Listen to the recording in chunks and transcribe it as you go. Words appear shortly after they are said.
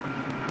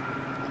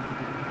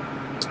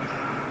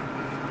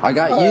I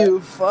got you.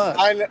 Fuck.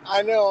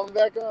 I know. I'm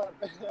back on.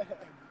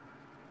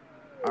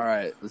 All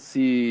right. Let's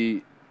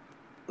see.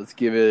 Let's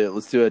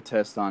do a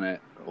test on it.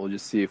 We'll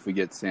just see if we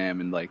get Sam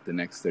in like the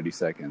next 30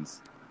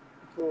 seconds.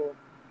 Cool.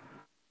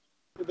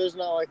 But there's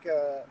not like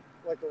a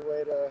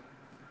way to.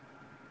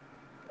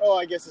 Oh,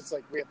 I guess it's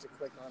like we have to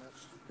click on it.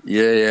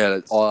 Yeah.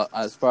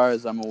 As far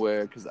as I'm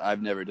aware, because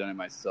I've never done it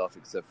myself,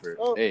 except for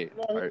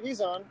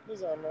he's on.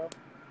 He's on now.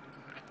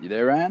 You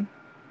there, Ryan?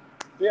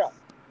 Yeah.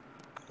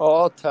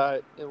 All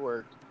tight. It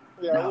worked.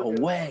 Yeah. No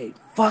way.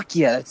 Fuck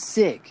yeah, that's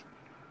sick.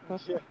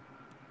 Yeah.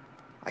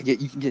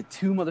 You can get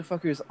two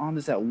motherfuckers on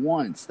this at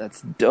once.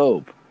 That's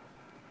dope.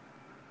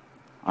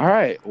 All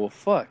right. Well,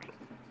 fuck.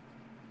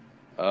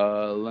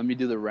 Let me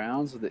do the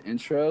rounds of the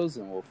intros,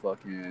 and we'll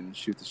fucking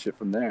shoot the shit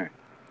from there.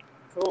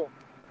 Cool.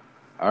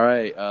 All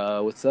right.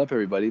 What's up,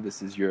 everybody?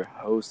 This is your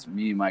host,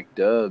 me, Mike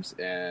Dubs,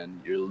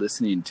 and you're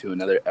listening to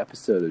another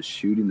episode of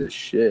Shooting the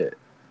Shit.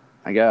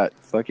 I got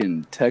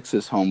fucking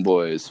Texas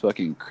homeboys,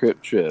 fucking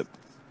Crypt Trip,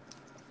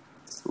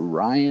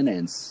 Ryan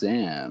and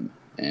Sam,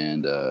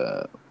 and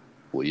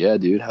well, yeah,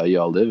 dude, how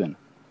y'all living?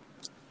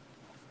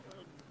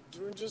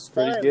 Doing just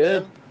pretty fine,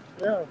 good.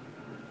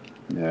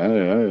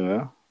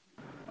 Man.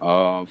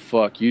 Yeah.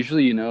 Fuck.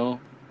 Usually,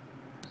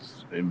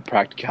 in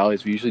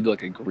practicalities, we usually do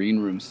like a green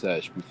room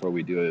sesh before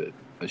we do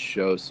a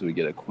show, so we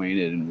get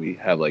acquainted and we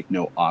have like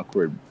no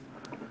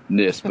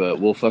awkwardness. But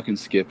we'll fucking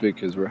skip it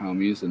because we're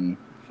homies and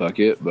fuck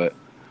it. But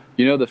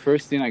the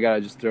first thing I gotta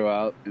just throw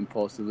out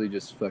impulsively,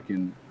 just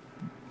fucking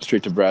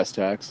straight to brass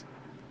tacks.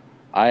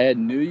 I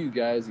knew you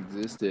guys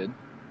existed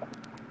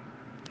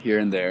here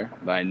and there,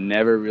 but I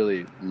never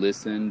really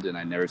listened and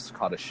I never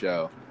caught a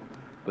show.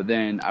 But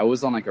then I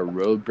was on like a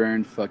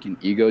roadburn fucking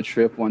ego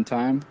trip one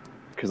time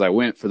because I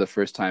went for the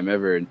first time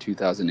ever in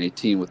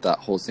 2018 with that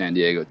whole San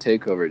Diego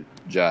takeover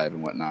jive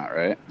and whatnot,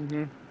 right?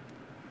 Mm-hmm.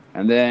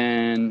 And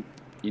then,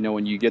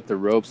 when you get the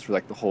ropes for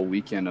like the whole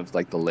weekend of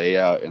like the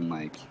layout and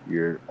like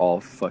you're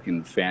all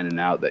fucking fanning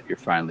out that you're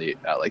finally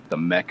at like the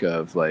mecca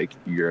of like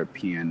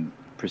European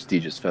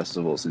prestigious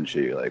festivals and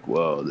shit, you're like,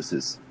 whoa, this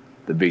is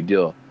the big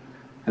deal.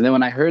 And then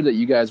when I heard that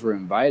you guys were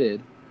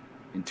invited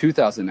in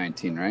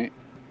 2019, right?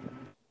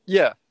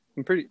 Yeah,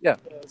 yeah.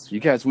 You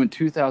guys went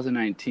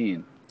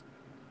 2019,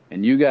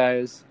 and you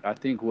guys, I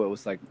think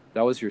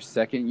that was your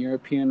second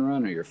European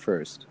run or your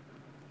first?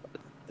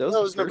 That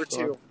was number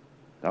 2.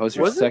 That was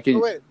your second.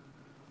 Oh, wait.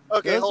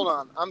 Okay, hold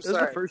on. I'm sorry.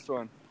 That was the first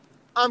one.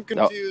 I'm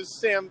confused.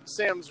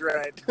 Sam's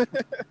right.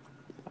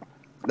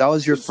 That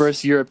was your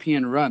first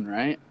European run,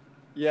 right?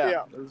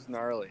 Yeah. It was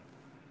gnarly.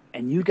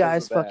 And you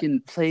guys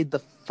fucking played the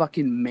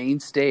fucking main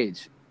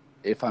stage,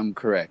 if I'm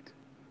correct.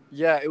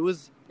 Yeah, it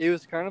was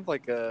kind of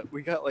like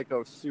we got like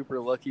a super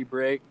lucky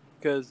break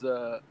because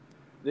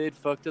they had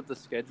fucked up the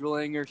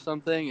scheduling or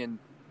something, and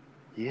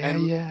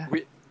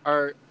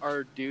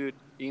our dude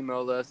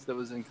emailed us that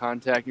was in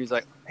contact. He was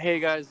like, "Hey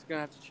guys,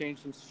 gonna have to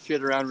change some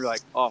shit around." We're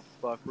like, "Oh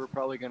fuck, we're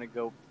probably gonna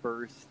go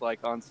first, like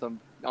on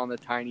the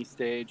tiny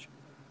stage,"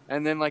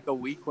 and then like a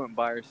week went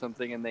by or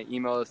something, and they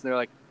emailed us and they're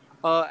like,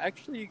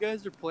 actually, you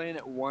guys are playing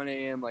at 1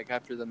 a.m. like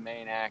after the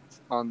main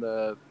act on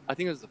I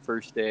think it was the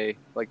first day,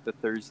 like the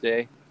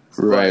Thursday.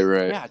 Right.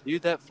 Yeah,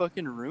 dude, that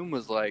fucking room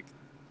was like,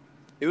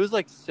 it was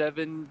like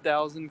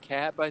 7,000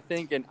 cap, I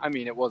think, and I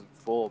mean it wasn't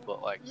full,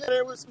 but like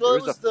it was a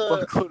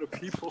fuckload of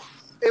people.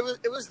 It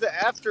was the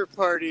after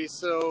party,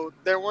 so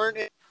there weren't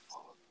any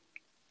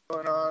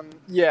going on.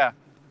 Yeah.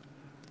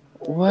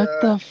 What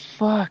the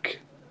fuck?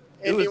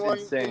 It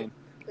was insane.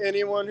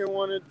 Anyone who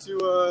wanted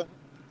to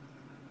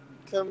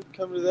come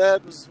to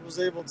that was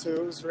able to.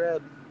 It was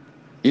rad.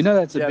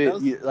 That's a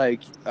bit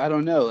like, I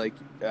don't know, like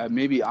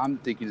maybe I'm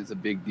thinking it's a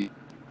big deal,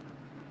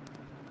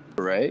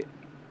 right?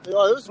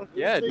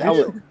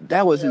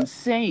 That was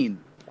insane.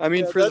 I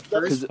mean, for the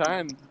first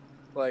time,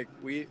 like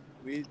we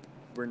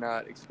were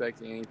not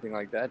expecting anything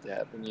like that to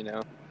happen,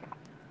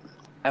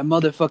 That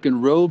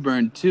motherfucking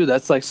roadburn too.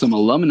 That's like some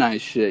alumni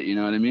shit. You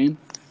know what I mean?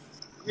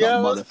 Yeah,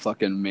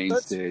 motherfucking main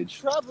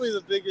stage. Probably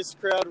the biggest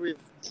crowd we've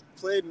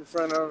played in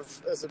front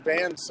of as a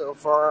band so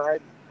far.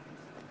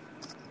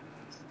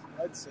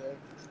 I'd say.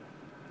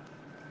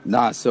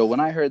 Nah, so when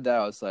I heard that,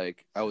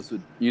 I was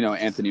with,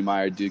 Anthony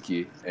Meyer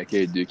Dookie,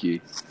 aka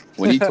Dookie.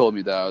 When he told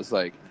me that, I was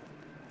like,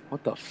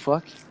 what the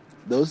fuck?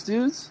 Those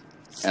dudes?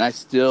 And I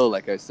still,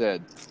 like I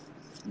said,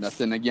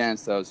 nothing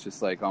against. I was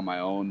just like on my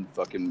own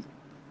fucking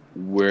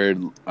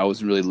weird. I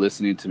wasn't really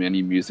listening to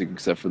any music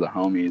except for the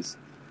homies.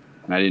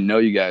 And I didn't know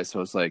you guys, so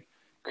I was like,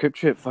 Crypt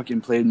Trip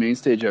fucking played main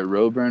stage at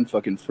Roadburn,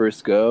 fucking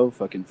first go,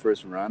 fucking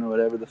first run or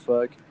whatever the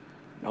fuck.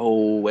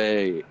 No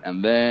way.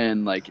 And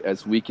then, like,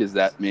 as weak as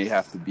that may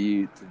have to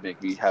be to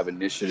make me have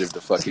initiative to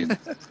fucking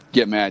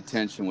get my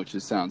attention, which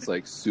just sounds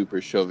like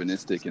super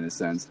chauvinistic in a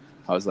sense,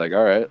 I was like,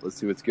 all right, let's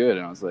see what's good.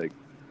 And I was like,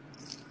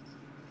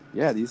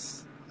 yeah,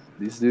 these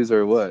dudes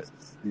are what?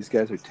 These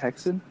guys are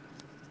Texan?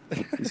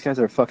 These guys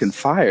are fucking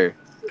fire.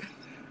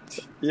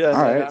 Yeah.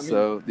 All right,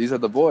 so these are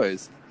the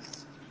boys.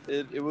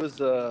 It was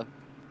a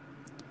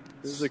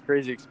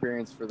crazy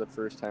experience for the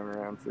first time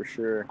around, for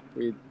sure.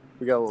 We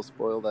got a little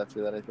spoiled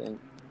after that, I think.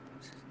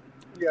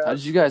 Yeah. How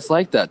did you guys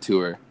like that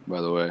tour,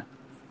 by the way?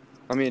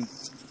 I mean,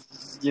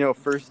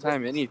 first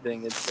time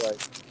anything, it's like,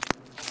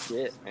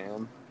 shit,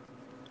 man.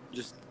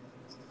 Just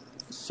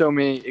so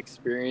many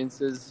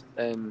experiences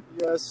and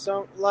Yeah,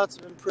 lots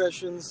of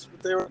impressions,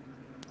 but they were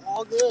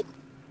all good.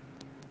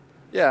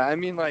 yeah, I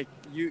mean, like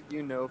you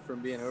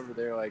from being over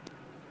there, like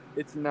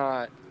it's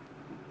not.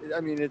 I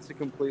mean, it's a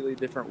completely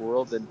different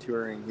world than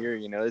touring here.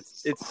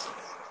 It's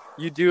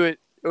you do it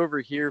over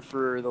here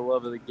for the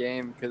love of the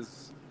game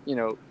because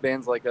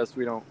bands like us,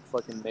 we don't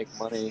fucking make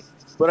money.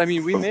 But I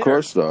mean, we made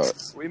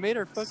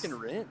our fucking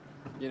rent.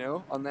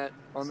 On that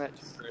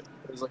tour.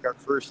 It was like our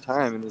first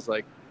time, and it was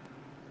like,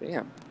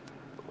 damn.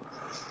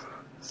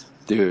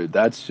 Dude,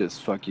 that's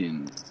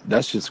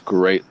just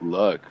great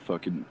luck.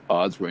 Fucking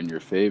odds were in your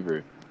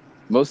favor.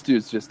 Most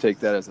dudes just take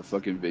that as a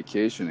fucking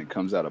vacation and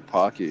comes out of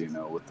pocket,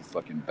 with the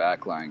fucking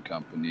backline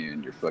company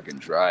and your fucking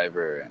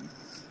driver and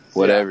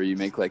whatever. You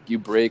make you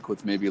break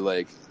with maybe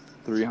like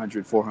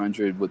 300,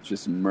 400 with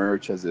just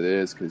merch as it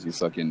is because you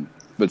fucking,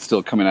 but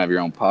still coming out of your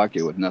own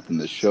pocket with nothing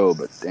to show,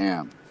 but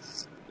damn.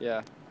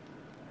 Yeah.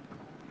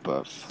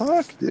 But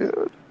fuck,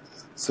 dude.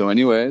 So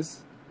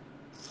anyways,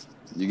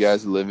 you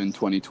guys live in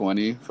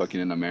 2020, fucking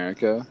in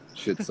America.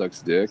 Shit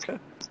sucks dick.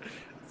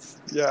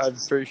 Yeah, I'm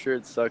pretty sure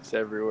it sucks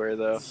everywhere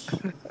though.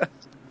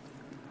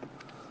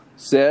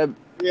 Seb?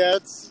 Yeah,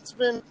 it's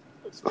been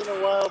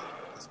a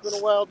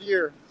wild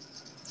year.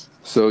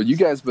 So you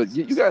guys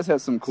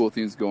have some cool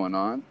things going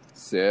on.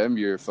 Sam,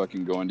 you're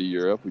fucking going to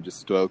Europe. We just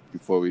spoke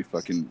before we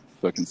fucking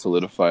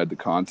solidified the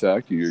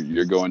contact.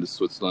 You're going to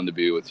Switzerland to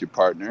be with your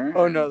partner.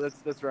 Oh no,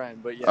 that's Ryan.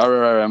 But yeah. All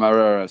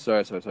right.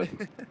 Sorry.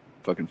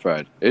 Fucking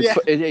fried.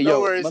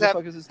 No worries.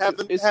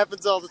 Motherfuckers,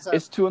 Happens all the time.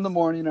 It's 2 a.m,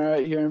 all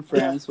right, here in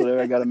France.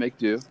 Whatever, I gotta make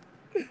do.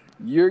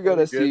 You're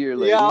gonna see your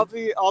lady. Yeah,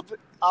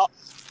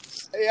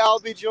 I'll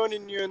be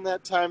joining you in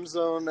that time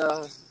zone in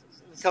a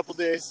couple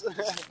days.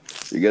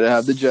 You're gonna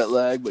have the jet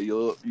lag, but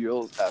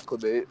you'll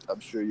acclimate. I'm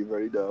sure you've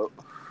already know.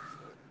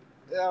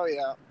 Oh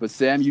yeah. But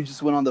Sam, you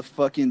just went on the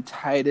fucking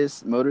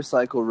tightest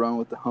motorcycle run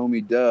with the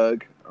homie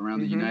Doug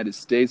around the United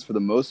States for the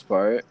most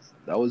part.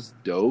 That was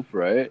dope,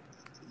 right?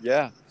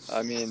 Yeah,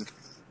 I mean,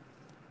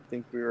 I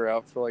think we were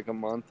out for like a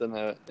month and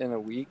a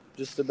week,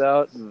 just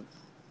about, and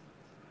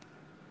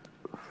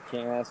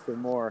can't ask for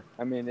more.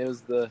 I mean, it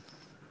was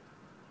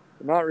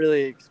not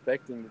really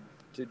expecting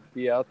to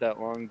be out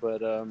that long,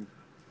 but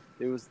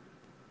it was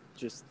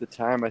just the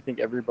time. I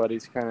think everybody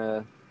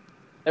kind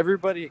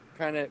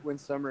of when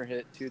summer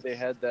hit too, they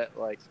had that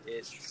like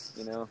itch,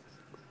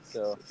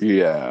 So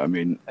yeah, I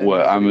mean,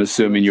 I'm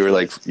assuming you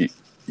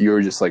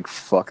were just like,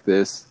 fuck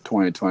this,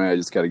 2020. I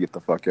just got to get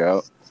the fuck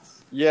out.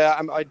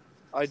 Yeah,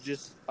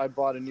 I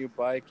bought a new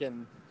bike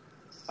and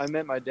I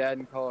met my dad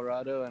in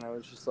Colorado and I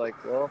was just like,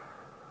 well,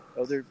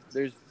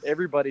 there's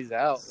everybody's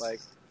out. Like,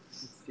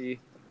 let's see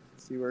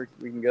where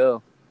we can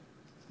go.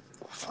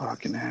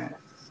 Fucking hell.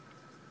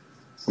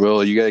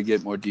 Well, you got to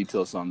get more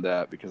details on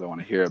that because I want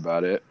to hear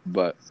about it.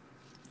 But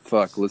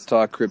fuck, let's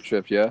talk Crypt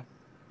trip, yeah?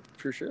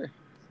 For sure.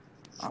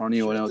 I don't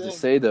even know what to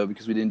say though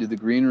because we didn't do the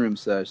green room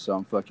sesh, so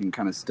I'm fucking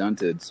kind of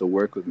stunted. So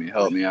work with me,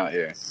 help me out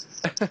here.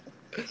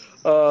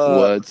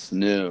 What's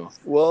new?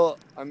 Well,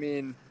 I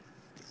mean,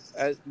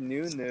 as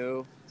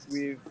new,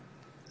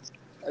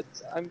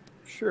 I'm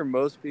sure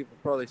most people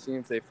probably seen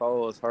if they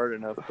follow us hard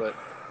enough, but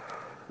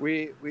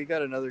we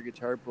got another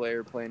guitar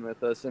player playing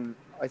with us, and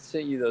I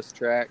sent you those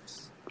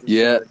tracks.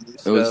 Yeah,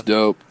 it was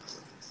dope.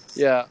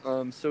 Yeah,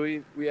 so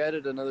we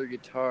added another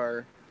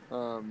guitar,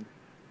 and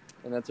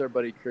that's our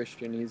buddy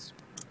Christian.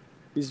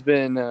 He's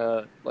been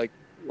like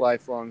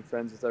lifelong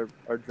friends with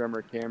our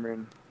drummer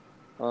Cameron.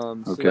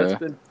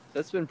 So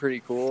that's been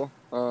pretty cool.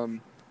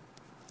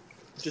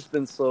 Just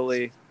been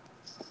slowly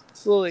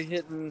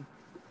hitting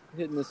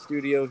the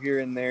studio here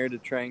and there to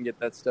try and get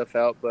that stuff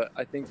out. But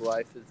I think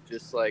life is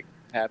just like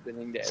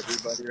happening to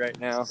everybody right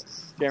now.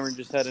 Cameron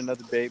just had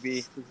another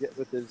baby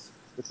with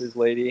his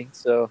lady,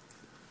 so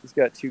he's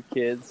got 2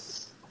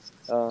 kids.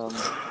 We're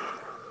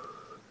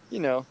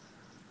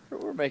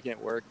making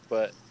it work,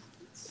 but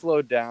it's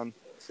slowed down.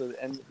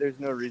 And there's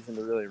no reason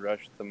to really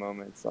rush at the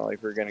moment. It's not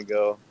like we're gonna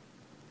go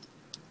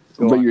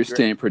but you're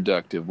staying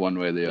productive one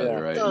way or the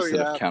other, right? Oh, Instead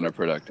of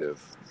counterproductive.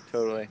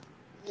 Totally.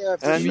 Yeah,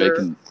 for sure.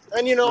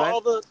 And all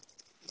the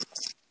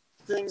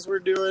things we're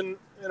doing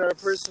in our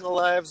personal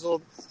lives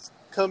will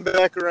come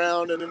back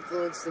around and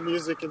influence the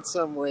music in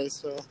some way.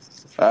 So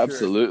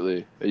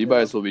absolutely, you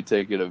guys will be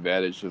taking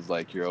advantage of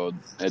like your old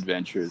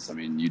adventures. I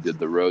mean, you did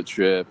the road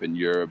trip and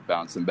you're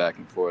bouncing back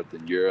and forth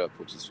in Europe,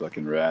 which is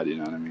fucking rad. You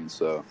know what I mean?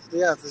 So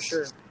yeah, for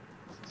sure.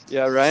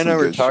 Yeah, Ryan and I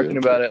were talking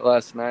about it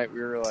last night. We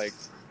were like,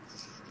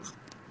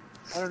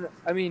 I don't know.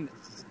 I mean,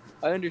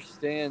 I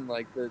understand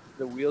like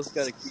the wheels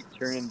got to keep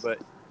turning, but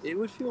it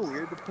would feel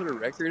weird to put a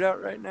record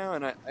out right now.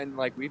 And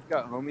like we've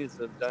got homies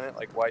that have done it,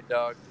 like White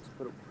Dog, just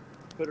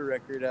put a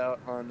record out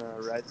on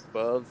Rides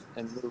Above,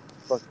 and we're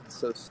fucking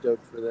so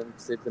stoked for them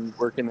because they've been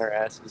working their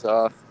asses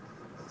off.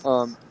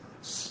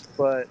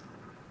 But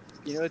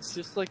it's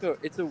just like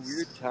it's a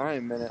weird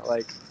time, and it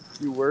like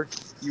you work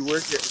you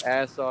work your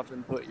ass off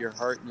and put your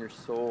heart and your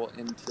soul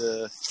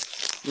into,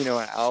 you know,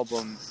 an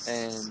album,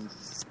 and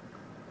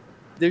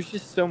there's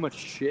just so much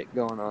shit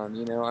going on,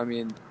 you know? I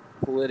mean,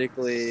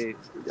 politically,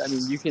 I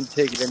mean, you can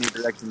take it any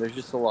direction. There's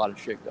just a lot of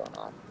shit going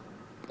on.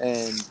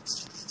 And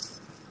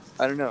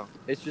I don't know.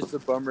 It's just a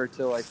bummer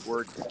to, like,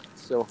 work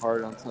so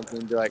hard on something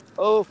and be like,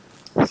 oh,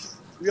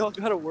 we all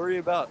got to worry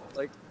about,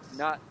 like,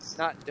 not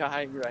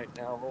dying right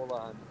now. Hold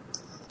on.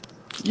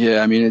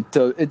 Yeah, I mean,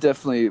 it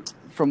definitely,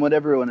 from what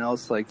everyone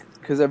else, like,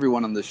 because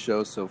everyone on the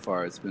show so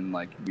far, it's been,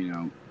 like, you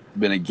know,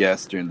 been a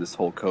guest during this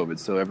whole COVID,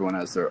 so everyone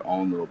has their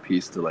own little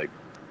piece to, like,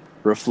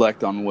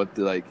 reflect on what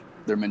the, like,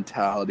 their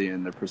mentality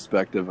and their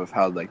perspective of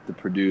how, like, to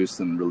produce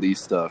and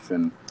release stuff.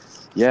 And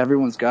yeah,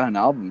 everyone's got an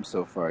album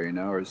so far, you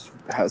know, or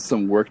has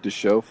some work to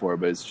show for it,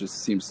 but it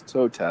just seems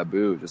so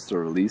taboo just to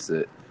release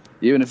it,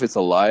 even if it's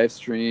a live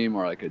stream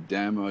or like a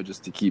demo,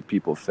 just to keep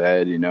people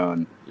fed, you know,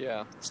 and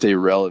stay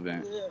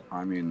relevant. Yeah.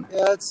 I mean,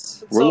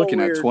 it's we're looking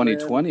weird, at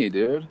 2020, man.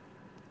 Dude.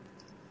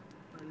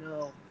 I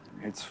know.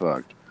 It's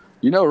fucked.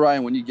 You know,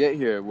 Ryan, when you get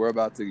here,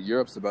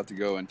 Europe's about to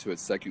go into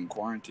its second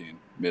quarantine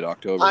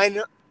mid-October.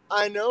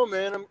 I know,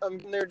 man. I'm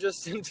there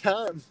just in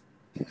time.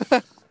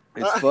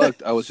 It's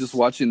fucked. I was just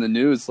watching the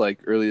news like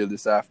earlier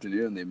this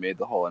afternoon. They made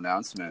the whole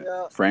announcement.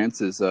 Yeah.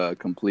 France is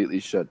completely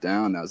shut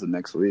down as of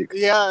next week.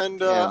 Yeah,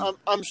 and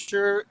I'm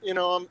sure, you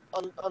know,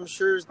 I'm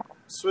sure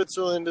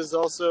Switzerland is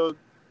also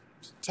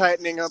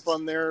tightening up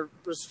on their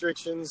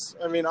restrictions.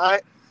 I mean,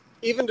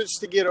 even just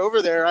to get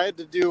over there, I had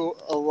to do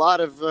a lot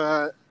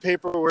of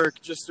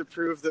paperwork just to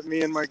prove that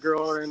me and my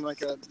girl are in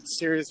like a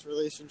serious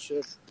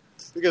relationship,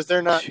 because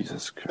they're not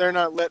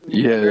letting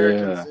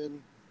Americans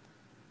in.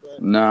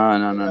 But, no.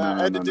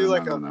 I had to do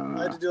like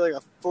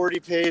a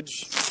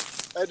 40-page.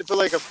 I had to put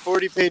like a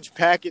 40-page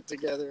packet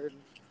together.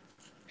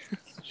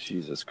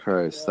 Jesus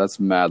Christ, that's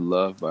mad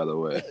love, by the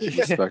way.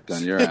 Respect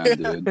on your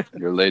end, dude.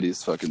 Your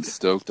lady's fucking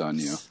stoked on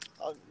you.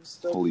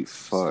 Holy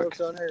fuck.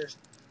 Stoked on her.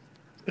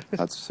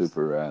 That's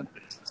super rad.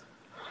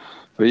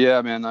 But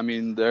yeah, man, I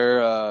mean,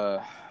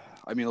 a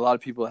lot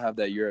of people have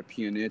that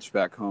European itch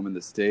back home in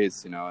the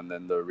States, you know, and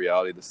then the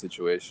reality of the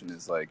situation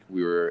is like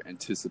we were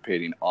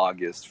anticipating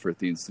August for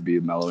things to be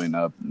mellowing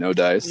up, no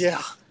dice.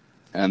 Yeah.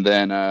 And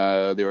then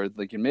they were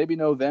thinking maybe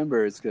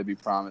November is going to be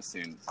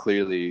promising.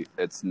 Clearly,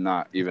 it's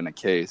not even a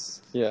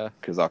case. Yeah.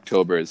 Because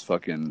October is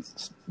fucking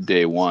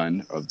day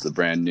one of the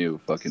brand new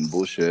fucking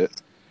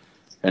bullshit.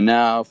 And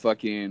now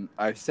fucking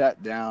I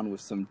sat down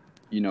with some,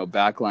 you know,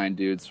 backline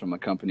dudes from a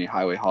company,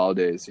 Highway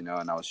Holidays, you know,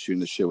 and I was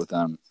shooting the shit with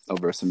them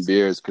over some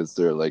beers because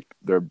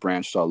they're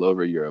branched all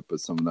over Europe,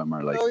 but some of them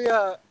are like, oh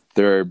yeah,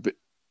 they're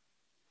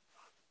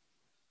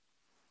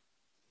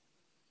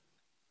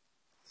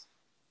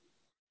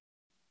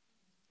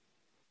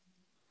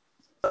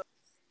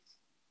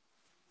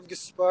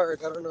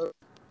Gaspard. I don't know.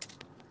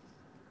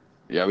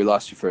 Yeah, we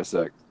lost you for a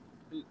sec.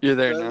 You're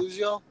there Did now. I lose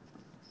y'all?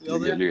 You're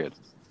good. You're good.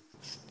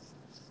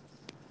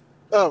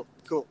 Oh,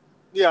 cool.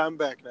 Yeah, I'm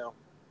back now.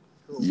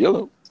 Cool.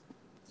 Yellow.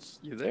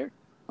 You there?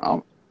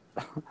 Oh,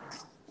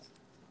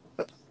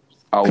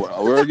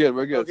 we're good.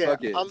 We're good. Okay,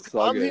 Fuck it.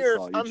 I'm here.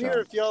 I'm here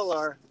if y'all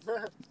are.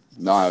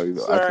 No, I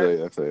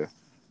feel you.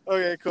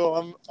 Okay,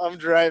 cool. I'm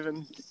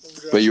driving.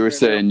 But you were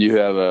saying you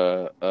have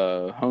a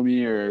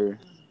homie or?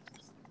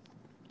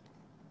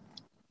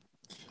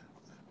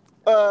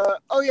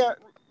 Oh yeah.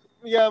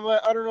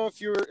 I don't know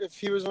if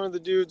he was one of the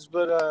dudes,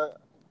 but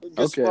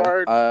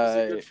Gaspard is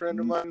a good friend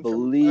of mine. I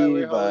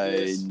believe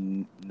I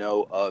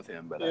know of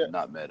him, but I've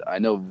not met. I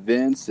know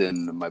Vince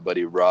and my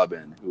buddy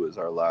Robin, who was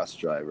our last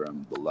driver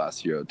on the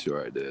last Euro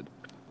tour I did.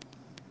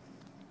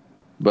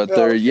 But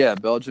they're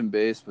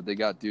Belgian-based, but they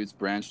got dudes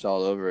branched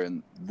all over.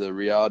 And the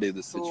reality of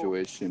the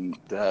situation,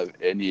 to have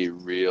any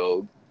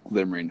real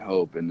glimmering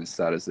hope, and as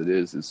sad as it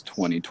is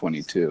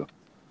 2022.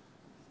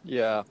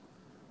 Yeah.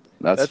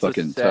 That's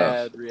fucking a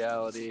sad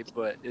reality,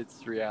 but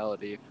it's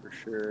reality for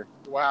sure.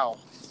 Wow.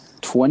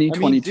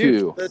 2022. I mean,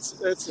 dude, that's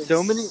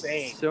so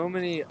insane.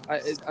 many.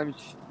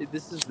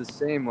 This is the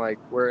same like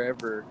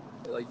wherever.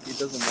 Like it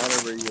doesn't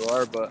matter where you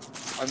are, but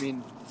I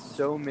mean,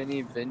 so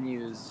many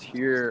venues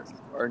here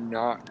are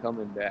not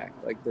coming back.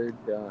 Like they're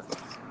done.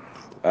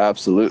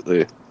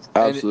 Absolutely.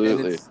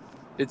 And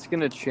it's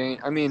gonna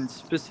change. I mean,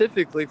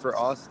 specifically for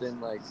Austin,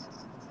 like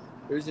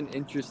there's an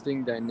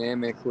interesting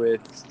dynamic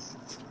with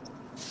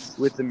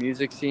the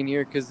music scene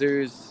here, because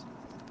there's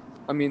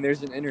an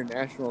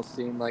international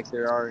scene like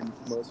there are in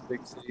most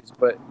big cities,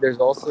 but there's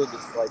also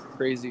this like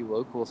crazy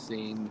local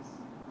scene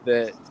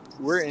that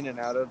we're in and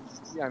out of.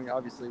 Yeah, I mean,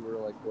 obviously we're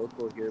like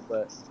local here,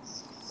 but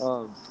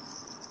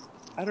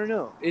I don't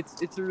know.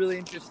 It's a really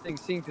interesting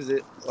scene because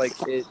the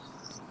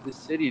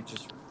city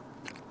just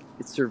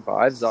it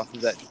survives off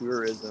of that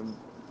tourism,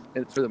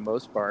 and for the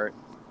most part.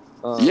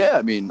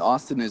 I mean,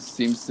 Austin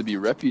seems to be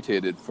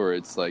reputed for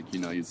its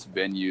its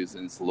venues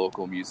and its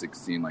local music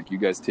scene. Like you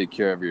guys take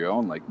care of your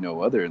own like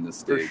no other in the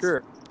States. For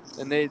sure,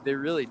 and they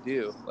really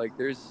do. Like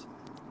there's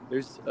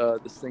this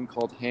thing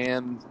called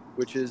HAM,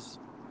 which is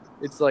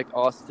it's like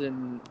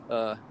Austin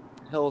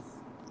Health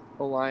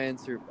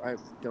Alliance, or I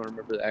don't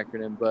remember the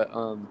acronym, but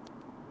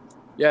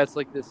Yeah, it's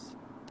like this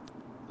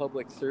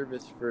public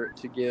service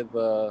to give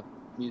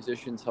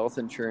musicians health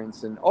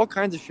insurance and all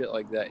kinds of shit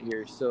like that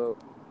here. So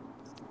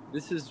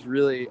this is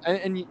really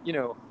and you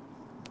know,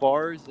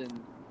 bars and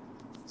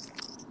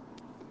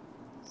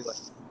like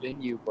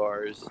venue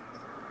bars,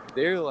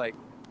 they're like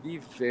the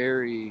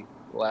very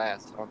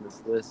last on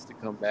this list to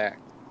come back.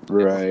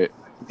 Right.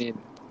 I mean,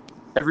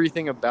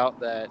 everything about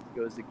that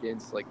goes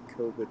against like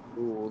COVID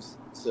rules,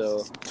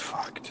 so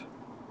Fucked.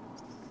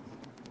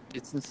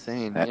 it's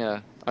insane.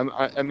 Yeah,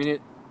 I mean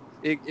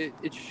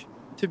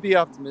to be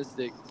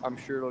optimistic, I'm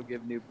sure it'll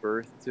give new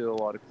birth to a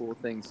lot of cool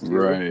things too.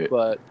 Right.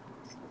 But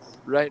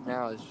right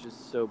now it's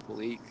just so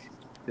bleak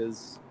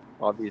because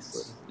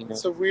obviously, you know,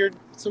 It's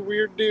a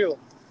weird deal.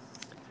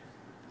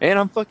 and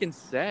I'm fucking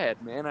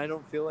sad, man. I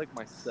don't feel like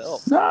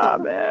myself. Nah,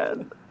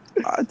 man.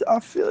 I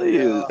feel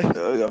you.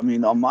 I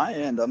mean, on my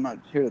end, I'm not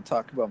here to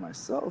talk about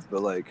myself,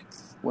 but like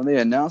when they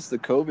announced the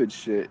COVID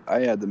shit, I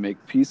had to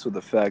make peace with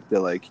the fact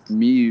that like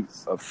me,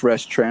 a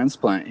fresh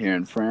transplant here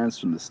in France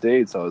from the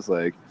States, I was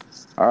like,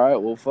 all right,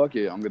 well, fuck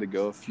it. I'm going to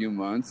go a few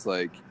months,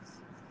 like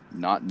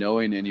not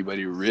knowing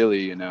anybody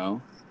really, you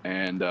know,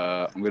 and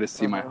I'm going to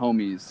see my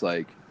homies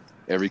like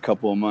every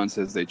couple of months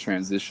as they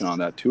transition on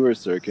that tour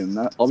circuit,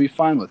 and I'll be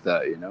fine with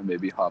that, you know,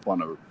 maybe hop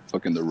on a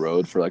fucking the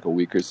road for like a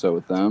week or so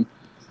with them.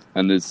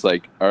 And it's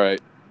like, all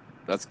right,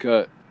 that's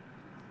cut.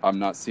 I'm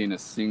not seeing a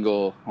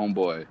single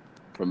homeboy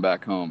from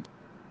back home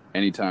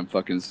anytime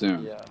fucking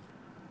soon. Yeah.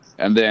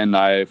 And then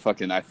I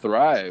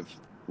thrive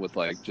with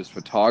like just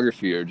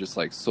photography or just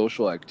like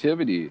social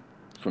activity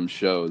from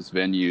shows,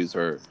 venues,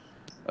 or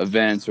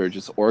events, or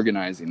just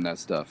organizing that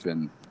stuff.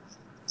 And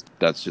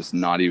that's just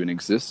not even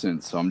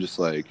existent. So I'm just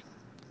like,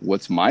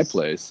 what's my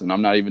place? And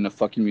I'm not even a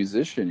fucking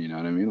musician, you know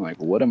what I mean? Like,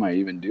 what am I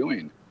even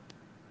doing?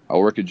 I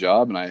work a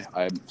job, and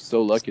I'm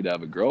so lucky to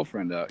have a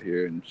girlfriend out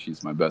here, and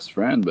she's my best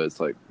friend, but it's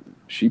like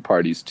she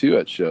parties too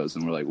at shows,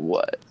 and we're like,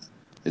 what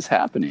is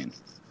happening?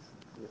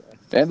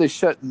 Yeah. And they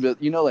shut,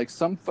 you know, like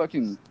some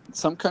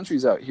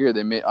countries out here,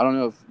 they may, I don't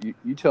know if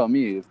you tell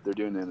me if they're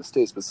doing it in the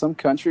States, but some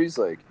countries,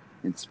 like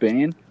in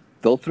Spain,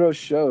 they'll throw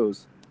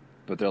shows,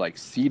 but they're like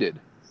seated,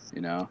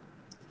 you know?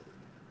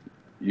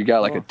 You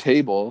got like a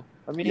table,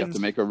 I mean, you have to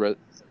make a...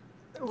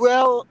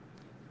 Well...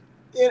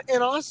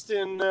 In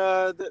Austin,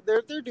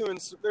 they're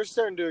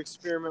starting to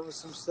experiment with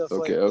some stuff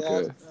like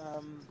that.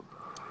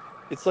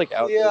 It's like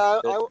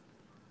outdoor.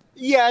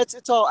 Yeah,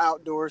 it's all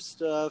outdoor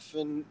stuff,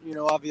 and you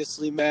know,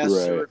 obviously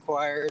masks are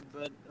required.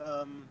 But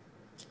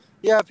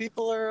yeah,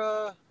 people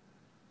are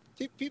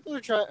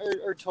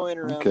toying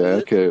around.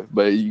 Okay.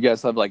 But you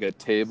guys have like a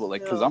table,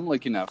 like, because I'm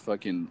looking at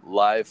fucking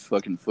live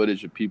fucking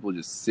footage of people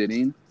just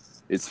sitting.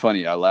 It's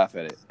funny. I laugh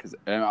at it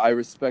and I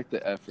respect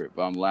the effort,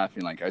 but I'm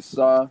laughing. Like I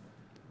saw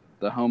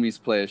the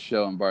homies play a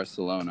show in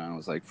Barcelona, and I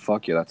was like,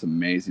 fuck yeah, that's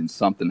amazing.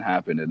 Something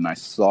happened. And I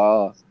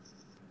saw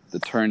the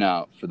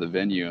turnout for the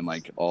venue and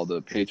like all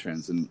the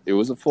patrons, and it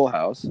was a full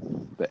house,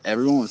 but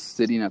everyone was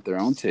sitting at their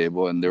own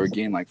table, and they were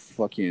getting like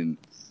fucking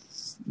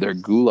their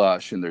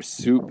goulash and their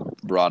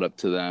soup brought up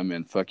to them,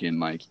 and fucking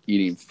like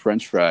eating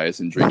French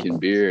fries and drinking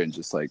beer, and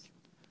just like,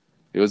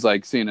 it was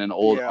like seeing an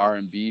old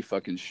R&B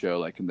fucking show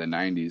like in the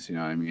 90s, you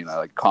know what I mean?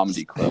 Like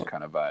comedy club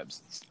kind of vibes.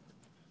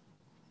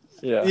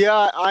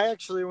 Yeah, I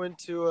actually went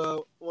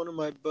to one of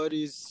my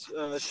buddies'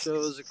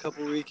 shows a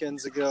couple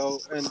weekends ago,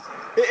 and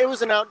it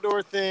was an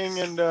outdoor thing,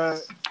 and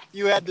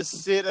you had to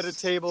sit at a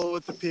table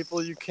with the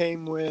people you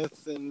came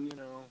with, and you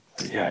know,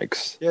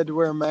 yikes, you had to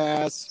wear a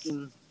mask,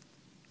 and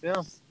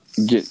and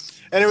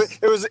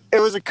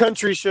it was a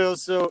country show,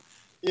 so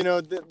you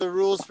know the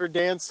rules for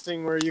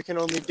dancing were you can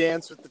only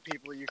dance with the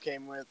people you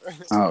came with.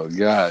 Oh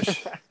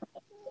gosh.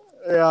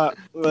 Yeah,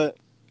 but.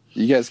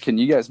 Can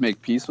you guys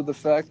make peace with the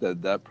fact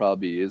that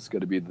probably is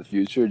going to be the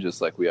future, just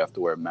like we have to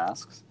wear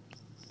masks?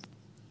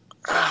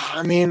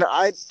 I mean,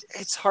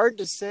 it's hard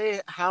to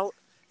say how.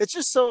 It's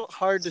just so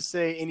hard to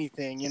say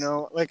anything, you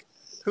know. Like,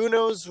 who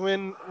knows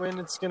when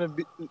it's gonna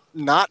be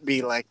not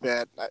be like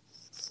that?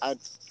 I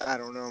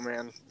don't know,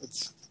 man.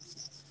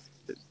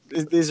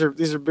 These are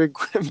big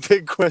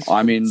questions.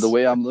 I mean, the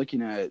way I'm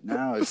looking at it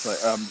now, it's like,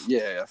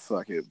 yeah,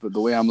 fuck it. But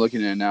the way I'm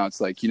looking at it now, it's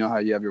like, you know how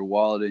you have your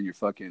wallet in your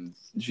fucking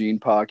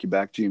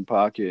back jean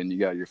pocket, and you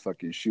got your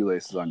fucking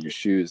shoelaces on your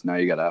shoes. Now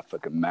you got to have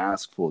fucking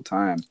mask full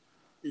time.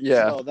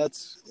 Yeah. Oh,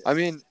 I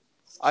mean,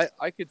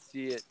 I could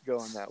see it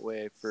going that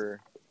way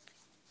for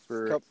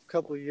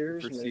couple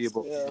years,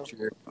 foreseeable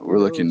future. We're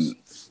looking.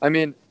 I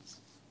mean,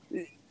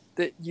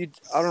 I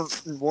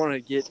don't want to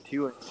get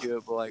too into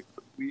it, but like,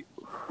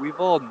 we've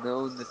all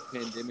known this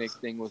pandemic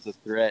thing was a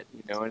threat,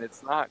 you know, and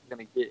it's not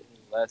going to get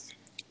any less,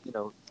 you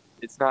know,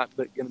 it's not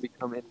going to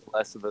become any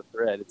less of a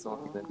threat. It's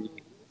only going to be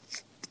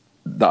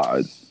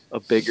a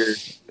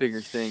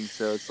bigger thing.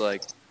 So it's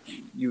like,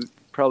 you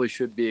probably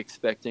should be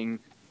expecting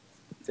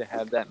to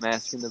have that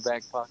mask in the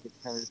back pocket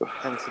kind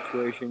of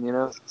situation, you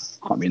know?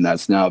 I mean,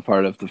 that's now a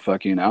part of the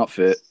fucking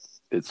outfit.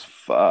 It's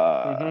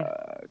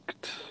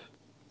fucked.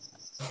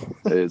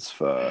 It's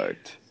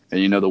fucked.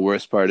 And the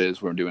worst part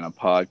is we're doing a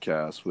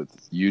podcast with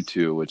you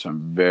two, which I'm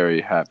very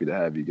happy to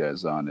have you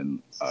guys on.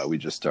 And we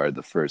just started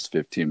the first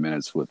 15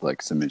 minutes with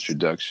like some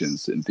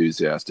introductions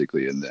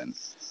enthusiastically, and then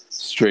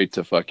straight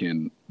to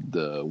fucking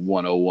the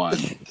 101.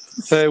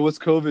 Hey, what's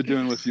COVID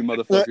doing with you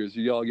motherfuckers?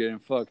 You all getting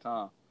fucked,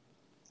 huh?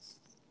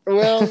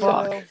 Well,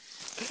 Fuck.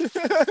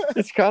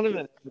 It's kind of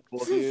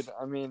inevitable, dude.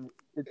 I mean,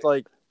 it's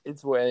like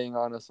it's weighing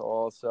on us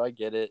all, so I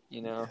get it,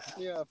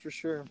 Yeah, for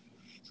sure.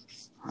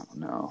 I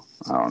don't know.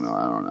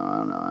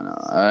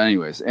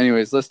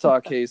 Anyways, let's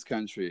talk Hayes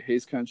Country.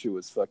 Hayes Country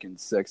was fucking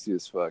sexy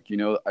as fuck.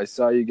 I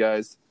saw you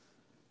guys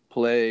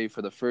play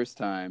for the first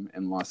time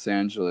in Los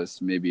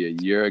Angeles maybe a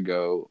year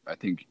ago. I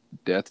think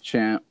Death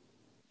Chant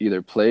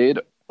either played.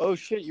 Oh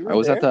shit, you were I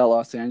was there? at that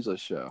Los Angeles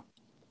show.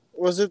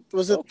 Was it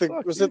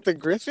the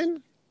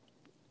Griffin?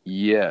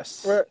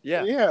 Yes.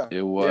 Yeah.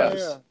 It was.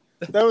 Yeah.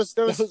 That was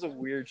a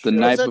weird show. The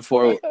night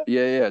before.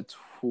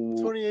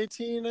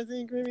 2018, I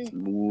think, maybe.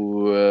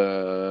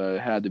 It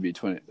had to be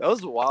 20. That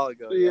was a while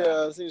ago.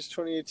 Yeah, I think it's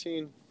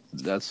 2018.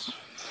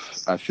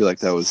 I feel like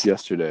that was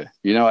yesterday.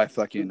 I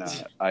fucking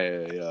I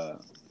don't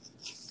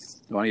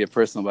want to get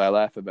personal, but I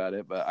laugh about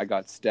it. But I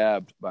got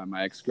stabbed by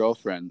my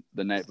ex-girlfriend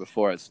the night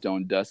before at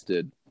Stone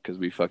Dusted because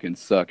we fucking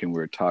suck and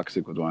we're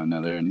toxic with one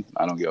another, and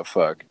I don't give a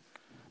fuck.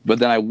 But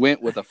then I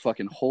went with a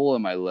fucking hole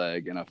in my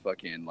leg and a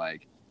fucking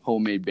like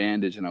homemade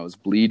bandage, and I was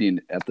bleeding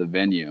at the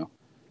venue.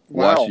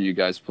 Wow. Watching you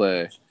guys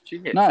play.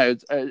 No,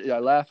 I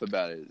laugh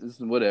about it. This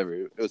is whatever.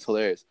 It was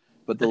hilarious.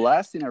 But the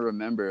last thing I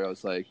remember, I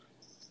was like,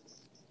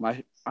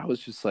 I was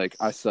just like,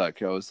 I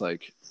suck. I was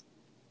like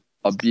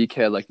a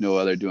beakhead like no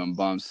other doing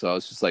bumps. So I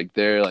was just like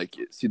there, like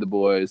see the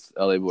boys,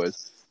 LA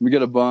boys. We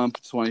get a bump.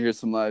 Just want to hear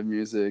some live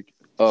music.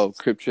 Oh,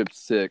 Crypt Trip's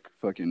sick.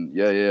 Fucking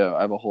yeah.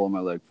 I have a hole in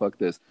my leg. Fuck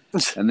this.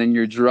 And then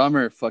your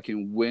drummer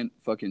fucking went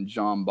fucking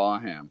John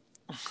Bonham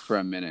for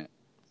a minute.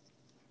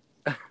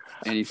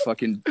 And he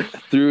fucking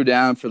threw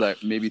down for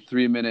like maybe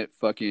 3 minute,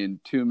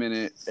 fucking 2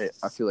 minute.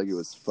 I feel like it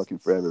was fucking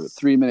forever, but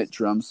 3 minute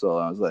drum solo.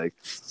 I was like,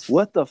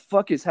 what the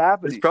fuck is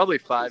happening? It's probably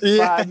 5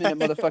 minute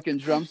motherfucking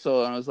drum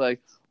solo. And I was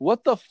like,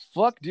 what the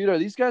fuck, dude? Are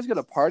these guys going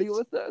to party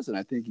with us? And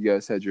I think you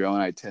guys had your own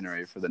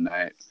itinerary for the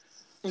night.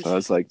 So I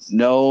was like,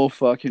 no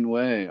fucking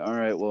way. All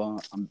right,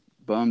 well, I'm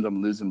bummed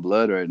I'm losing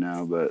blood right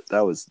now, but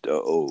that was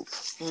dope.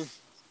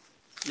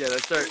 Yeah,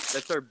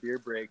 that's our beer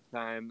break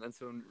time.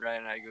 That's when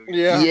Ryan and I go.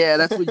 Yeah,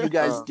 that's what you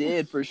guys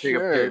did for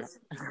sure.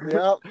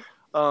 Yep.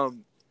 No,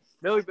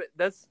 but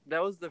that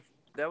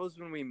was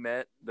when we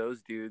met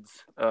those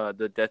dudes,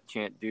 the Death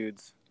Chant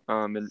dudes.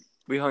 And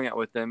we hung out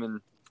with them,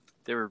 and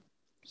they were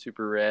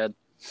super rad.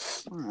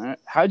 All right.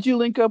 How'd you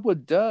link up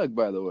with Doug,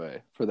 by the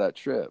way, for that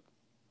trip?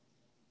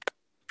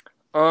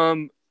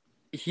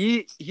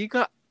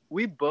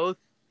 We both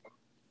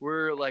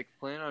were like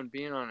planning on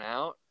being on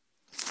out,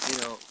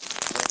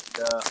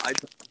 I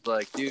was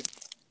like, dude,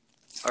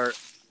 or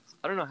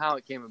I don't know how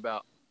it came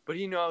about, but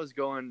he knew I was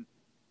going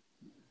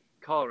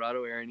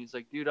Colorado area, and he's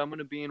like, dude, I'm going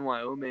to be in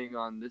Wyoming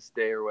on this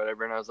day or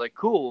whatever. And I was like,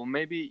 cool,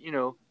 maybe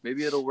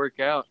it'll work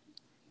out.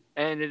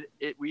 And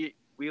we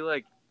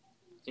like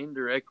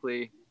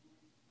indirectly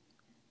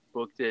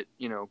booked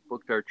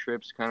our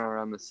trips kind of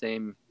around the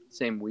same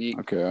week.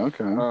 Okay.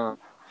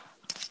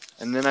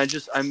 And then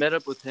I met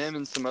up with him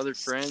and some other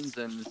friends,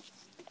 and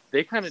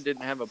they kind of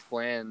didn't have a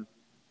plan.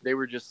 They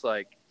were just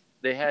like,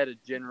 they had a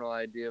general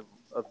idea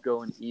of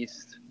going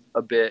east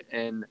a bit.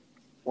 And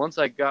once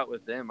I got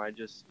with them, I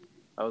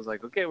was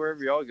like, okay,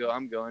 wherever y'all go,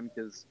 I'm going,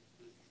 because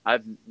I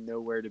have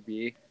nowhere to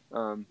be.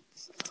 And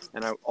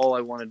all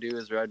I want to do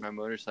is ride my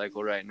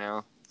motorcycle right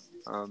now.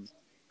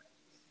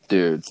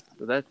 Dude.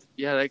 So that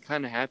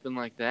kind of happened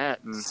like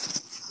that. And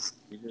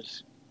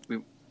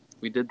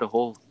we did the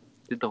whole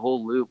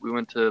loop. We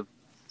went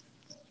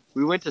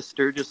to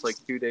Sturgis like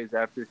 2 days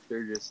after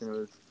Sturgis, and it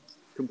was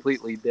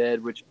completely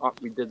dead, which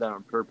we did that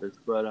on purpose.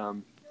 But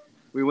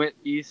we went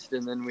east,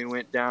 and then we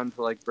went down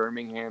to like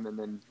Birmingham, and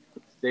then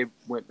they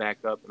went back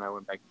up, and I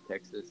went back to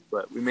Texas.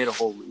 But we made a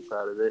whole loop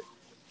out of it.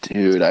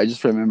 Dude, I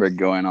just remember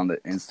going on the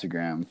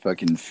Instagram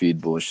fucking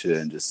feed bullshit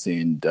and just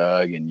seeing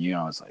Doug and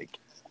I was like,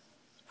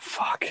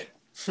 fuck,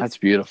 that's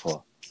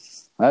beautiful.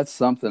 That's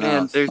something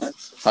else.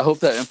 I hope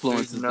that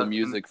influences the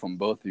music from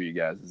both of you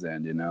guys'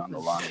 end, in the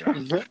long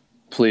run.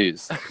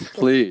 Please.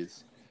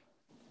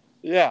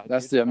 Yeah.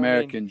 That's the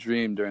American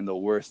dream during the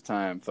worst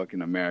time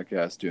fucking America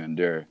has to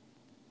endure.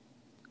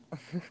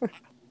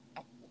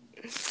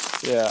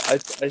 Yeah, I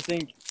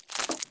think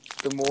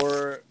the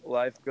more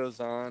life goes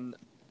on,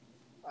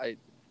 I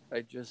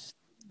just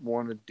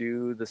want to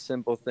do the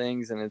simple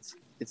things, and it's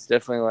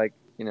definitely like,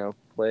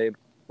 play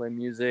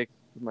music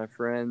with my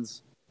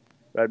friends,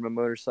 ride my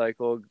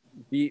motorcycle,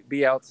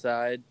 be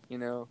outside,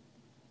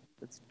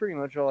 That's pretty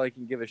much all I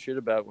can give a shit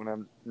about when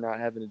I'm not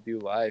having to do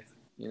life,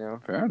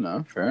 Fair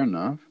enough.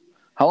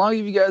 How long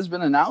have you guys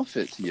been in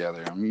outfit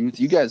together? I mean,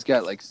 you guys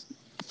got like,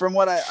 from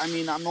what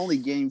I'm only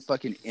getting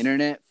fucking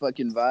internet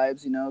fucking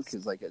vibes,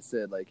 because like I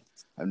said, like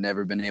I've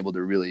never been able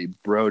to really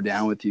bro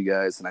down with you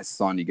guys, and I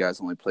saw you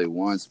guys only play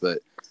once, but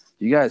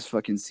you guys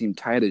fucking seem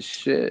tight as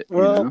shit.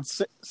 Well,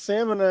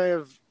 Sam and I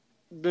have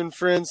been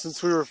friends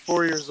since we were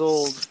 4 years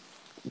old.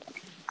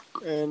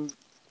 And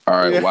All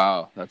right, yeah.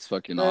 wow, that's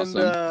fucking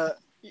awesome. And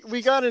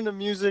we got into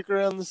music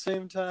around the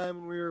same time,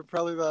 and we were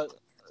probably about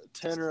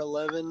 10 or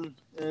 11,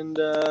 and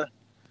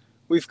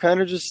we've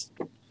kind of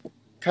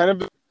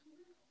been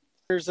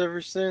years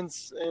ever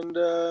since. And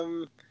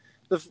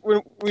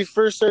when we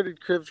first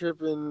started Crypt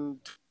in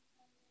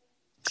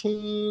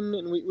 2018,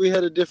 and we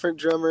had a different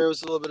drummer. It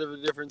was a little bit of a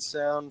different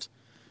sound.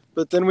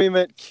 But then we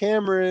met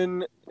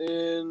Cameron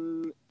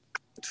in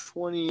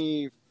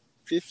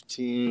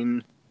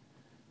 2015,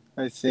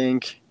 I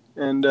think.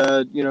 And,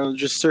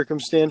 just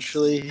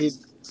circumstantially, he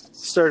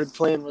started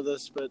playing with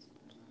us. But,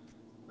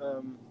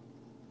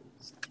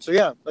 so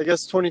yeah, I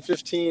guess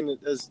 2015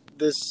 as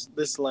this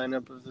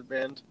lineup of the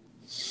band.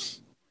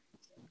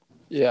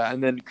 Yeah,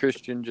 and then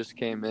Christian just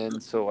came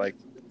in, so like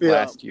Yeah.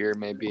 last year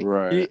maybe.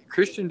 Right.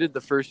 Christian did the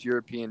first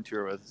European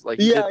tour with us. Like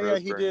He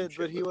roadburn did, and shit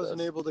but he with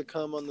wasn't us. able to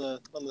come on the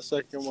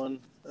second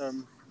one.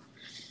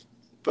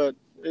 But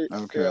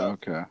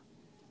Okay.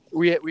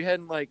 We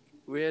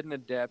hadn't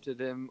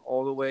adapted him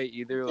all the way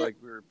either. Like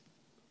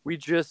we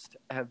just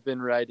have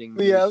been writing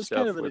new it was stuff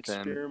kind of an with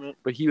him. experiment.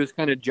 But he was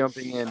kind of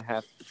jumping in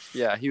half.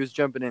 Yeah, he was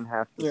jumping in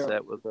half the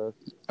set with us.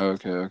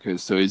 Okay.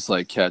 So he's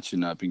like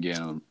catching up and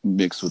getting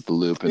mixed with the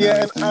loop and Yeah,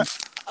 everything. and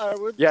I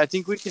would. Yeah, I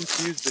think we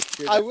confused the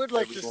shit. I would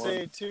like to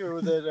say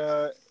too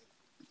that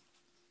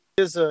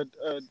is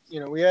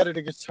we added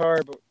a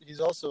guitar, but he's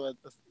also a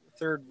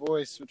third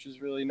voice, which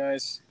is really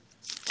nice.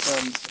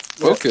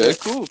 Okay,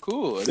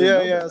 cool. I didn't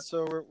know Yeah. that.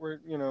 So we're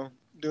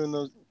doing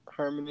those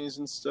harmonies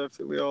and stuff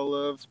that we all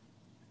love.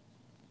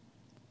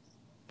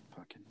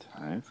 Fucking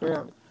tight.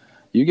 Yeah.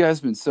 You guys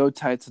been so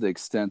tight to the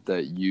extent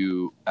that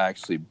you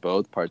actually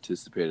both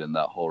participated in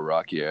that whole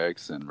Rocky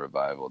Erickson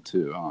revival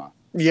too, huh?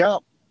 Yeah.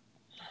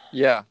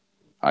 Yeah.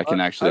 I can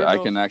actually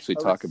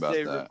talk about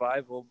that.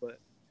 Revival, but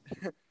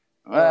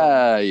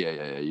Yeah.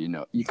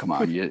 You come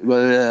on.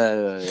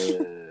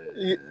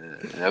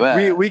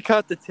 we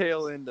caught the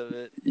tail end of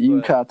it.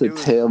 You caught the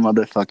tail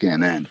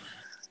motherfucking end.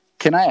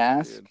 Can I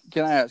ask? Dude.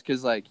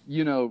 Because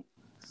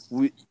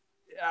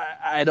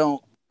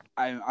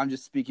I'm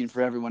just speaking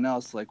for everyone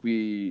else. Like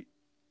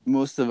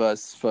most of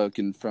us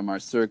fucking from our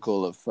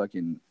circle of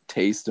fucking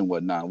taste and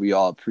whatnot, we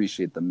all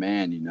appreciate the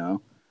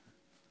man,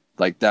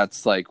 Like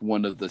that's like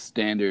one of the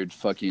standard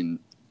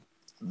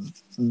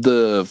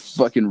the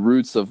fucking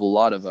roots of a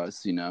lot of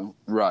us,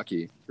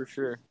 Rocky. For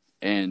sure.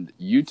 And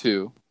you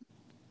two,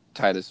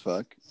 tight as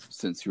fuck,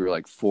 since you were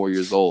like 4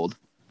 years old,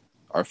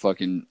 are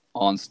fucking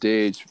on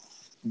stage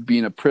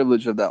being a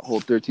privilege of that whole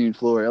 13th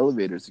floor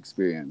elevators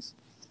experience.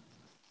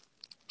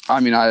 I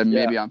mean,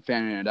 maybe I'm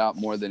fanning it out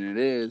more than it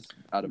is.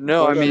 Dude,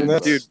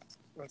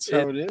 that's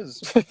how it is.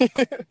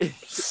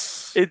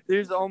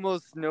 There's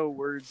almost no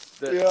words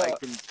that I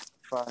can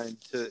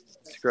find to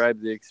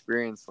describe the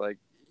experience. Like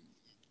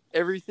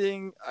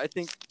everything, I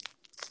think,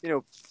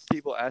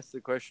 people ask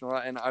the question a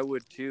lot, and I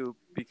would too,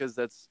 because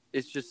it's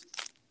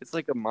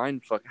like a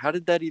mind fuck. How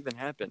did that even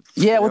happen?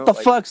 Yeah, what the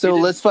fuck? So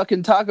let's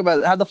fucking talk about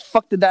it. How the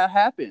fuck did that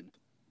happen?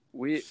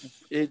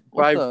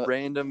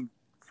 Random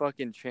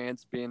fucking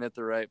chance being at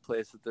the right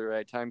place at the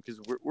right time,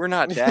 because we're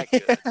not that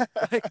good.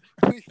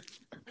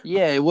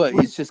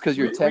 It's just because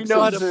you're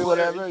Texans or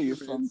whatever.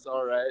 It's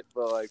all right,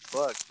 but like,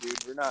 fuck, dude,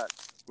 we're not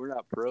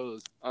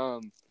pros.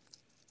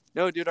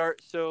 No, dude, our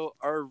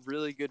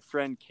really good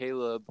friend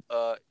Caleb.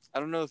 I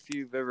don't know if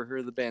you've ever heard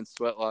of the band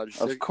Sweat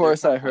Lodge. Of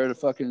course, I heard of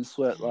fucking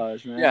Sweat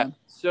Lodge, man. Yeah,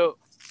 so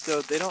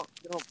they don't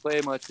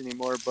play much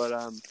anymore,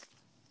 but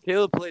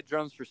Caleb played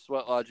drums for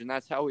Sweat Lodge, and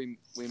that's how we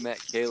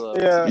met Caleb.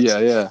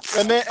 Yeah.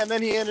 And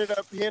then he ended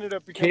up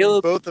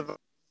becoming both of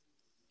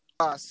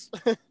us.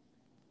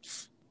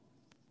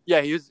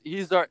 Yeah,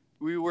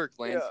 we work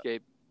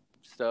landscape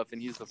stuff,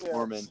 and he's the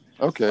foreman.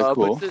 Okay,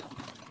 cool. But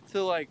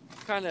to like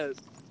kind of,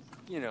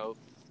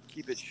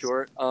 keep it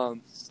short.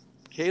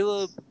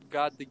 Caleb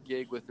got the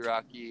gig with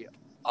Rocky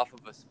off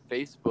of a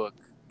Facebook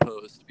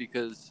post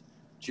because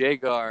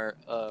Jagar,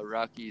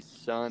 Rocky's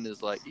son,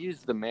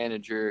 he's the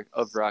manager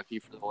of Rocky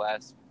for the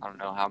last, I don't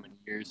know how many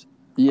years.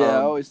 Yeah,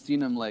 I always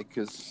seen him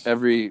because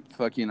every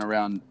fucking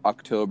around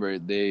October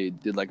they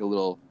did like a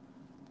little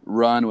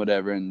run,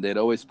 whatever, and they'd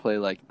always play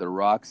like the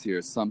Roxy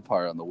or some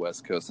part on the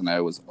West Coast, and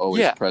I was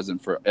always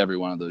present for every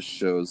one of those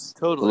shows.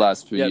 Totally. The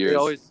last few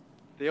years.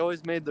 They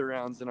always made the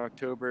rounds in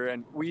October,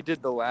 and we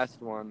did the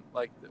last one.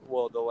 It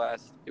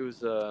was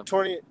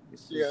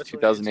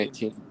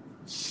 2018.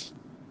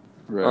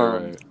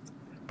 Right.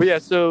 But yeah,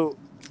 so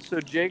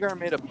Jagar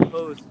made a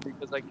post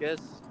because I guess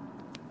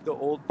the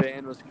old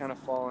band was kind of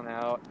falling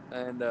out,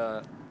 and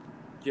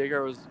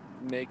Jagar was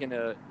making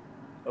a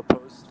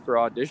post for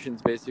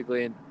auditions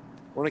basically, and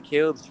one of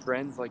Caleb's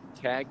friends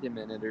tagged him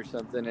in it or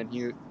something, and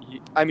he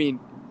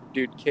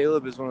dude,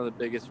 Caleb is one of the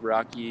biggest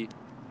Rocky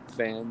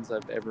fans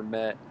I've ever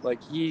met.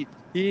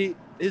 His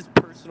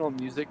personal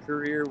music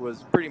career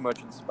was pretty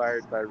much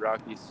inspired by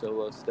Rocky's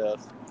solo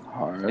stuff.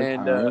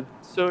 Hard.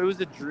 So it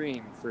was a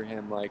dream for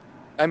him.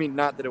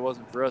 Not that it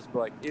wasn't for us,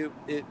 but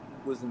it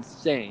was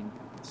insane.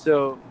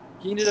 So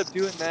he ended up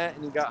doing that,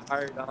 and he got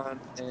hired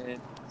on,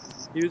 and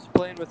he was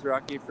playing with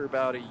Rocky for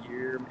about a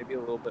year, maybe a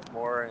little bit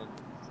more, and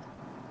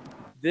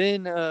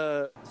then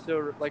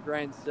so like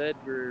Ryan said,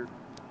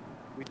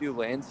 we do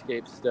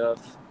landscape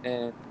stuff,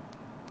 and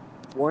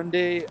one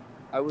day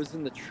I was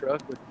in the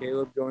truck with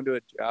Caleb going to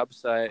a job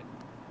site,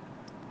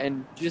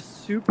 and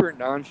just super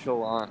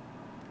nonchalant,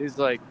 he's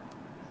like,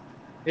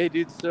 "Hey,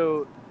 dude,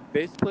 so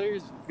bass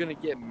player's gonna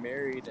get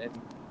married, and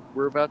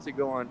we're about to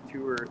go on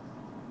tour.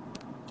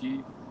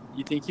 Do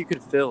you think you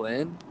could fill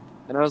in?"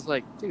 And I was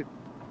like, "Dude,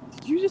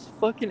 did you just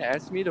fucking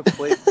ask me to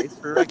play bass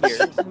for Rocky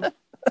Erickson?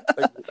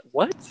 Like,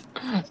 what?"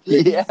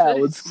 Yeah,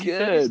 He what's said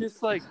it good?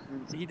 just like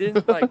he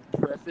didn't like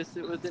preface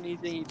it with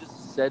anything. He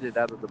just said it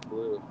out of the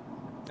blue,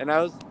 and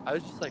I was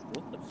just like,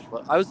 "What the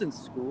fuck?" I was in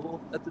school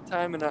at the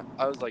time, and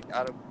I was like,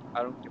 I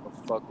don't give a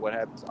fuck what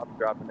happens. I'm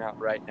dropping out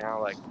right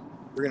now. Like,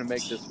 we're gonna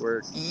make this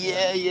work."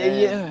 Yeah, yeah,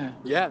 And yeah.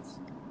 yes,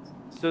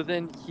 so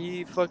then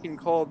he fucking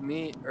called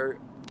me, or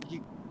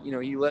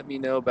he let me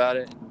know about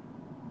it, and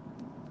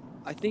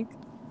I think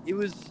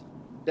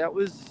that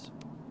was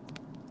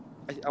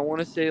I want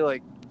to say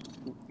like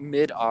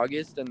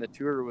mid-August, and the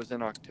tour was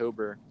in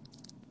October,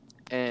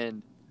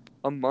 and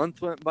a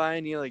month went by,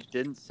 and he like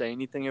didn't say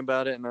anything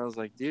about it, and I was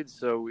like, "Dude,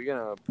 so we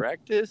gonna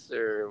practice,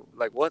 or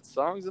like what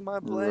songs am I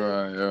playing?"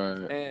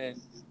 Right.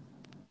 And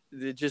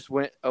it just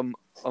went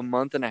a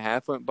month and a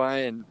half went by,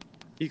 and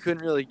he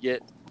couldn't really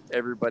get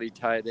everybody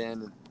tied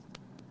in. And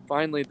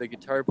finally, the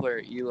guitar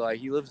player Eli,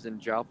 he lives in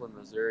Joplin,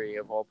 Missouri,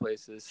 of all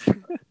places.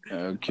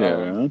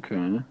 Okay.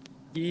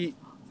 He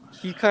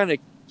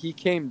he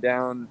came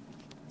down,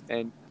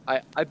 and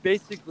I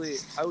basically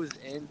I was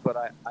in, but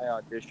I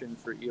auditioned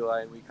for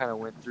Eli, and we kind of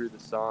went through the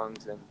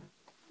songs, and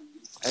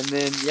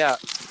then yeah,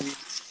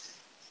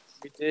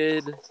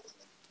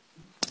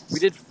 we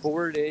did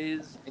 4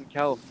 days in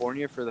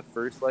California for the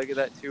first leg of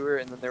that tour,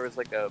 and then there was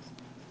like a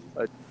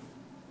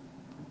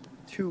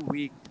 2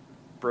 week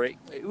break.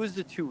 It was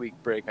a 2 week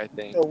break, I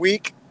think. A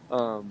week?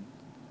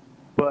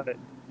 But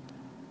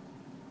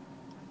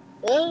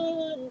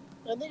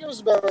I think it was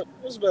about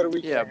a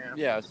week and a half.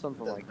 yeah,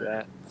 something like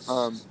that.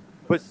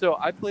 But so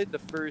I played the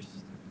first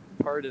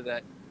part of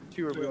that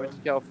tour. We went to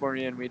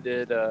California, and we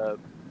did LA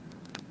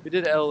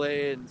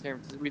and San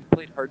Francisco. We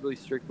played Hardly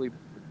Strictly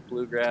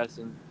Bluegrass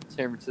in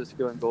San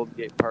Francisco and Golden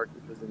Gate Park,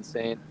 which was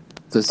insane.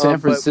 So San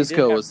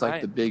Francisco was like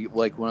Ryan. the big,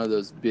 like one of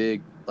those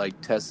big, like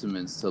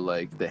testaments to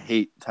like the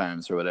hate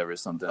times or whatever,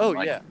 something. Oh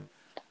like, yeah,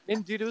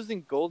 and dude, it was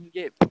in Golden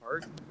Gate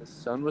Park. The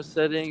sun was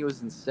setting. It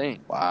was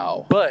insane.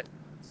 Wow. But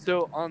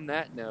so on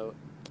that note,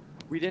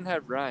 we didn't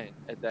have Ryan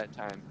at that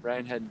time.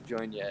 Ryan hadn't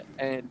joined yet,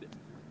 and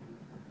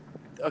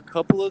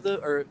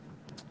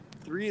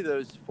three of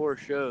those 4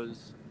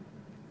 shows,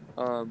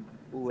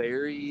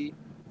 Larry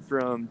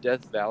from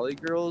Death Valley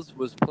Girls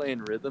was playing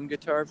rhythm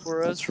guitar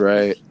for us. That's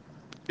right.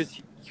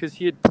 Because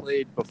he had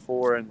played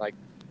before, and like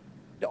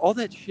all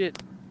that shit,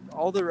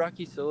 all the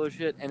Rocky solo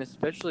shit, and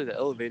especially the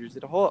elevators,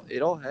 it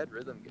all had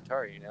rhythm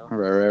guitar, you know.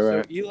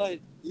 Right. So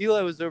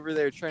Eli was over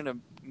there trying to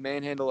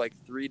manhandle like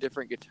 3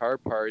 different guitar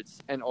parts,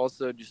 and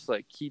also just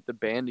like keep the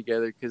band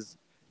together, because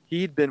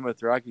he'd been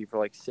with Rocky for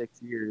like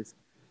 6 years,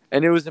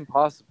 and it was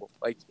impossible.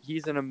 Like,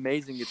 he's an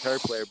amazing guitar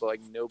player, but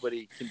like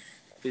nobody can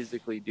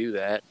physically do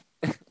that.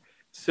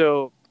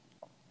 So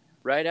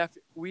right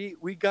after we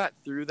got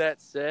through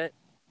that set,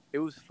 it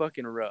was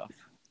fucking rough,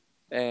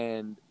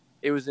 and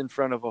it was in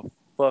front of a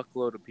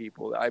fuckload of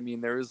people. I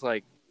mean, there was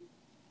like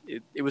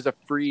it was a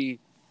free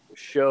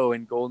show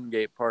in Golden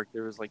Gate Park.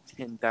 There was like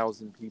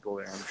 10,000 people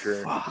there, I'm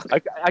sure.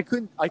 I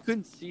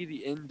couldn't see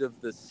the end of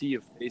the sea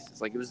of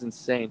faces. Like, it was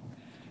insane,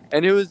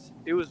 and it was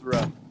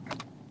rough.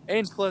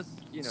 And plus,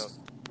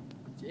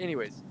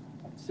 anyways,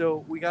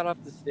 so we got off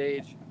the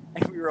stage,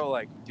 and we were all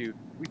like, "Dude,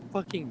 we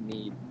fucking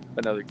need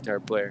another guitar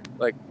player.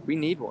 Like, we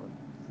need one."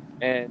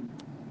 And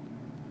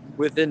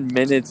within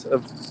minutes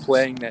of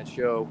playing that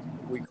show,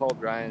 we called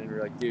Ryan, and we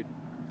were like, "Dude,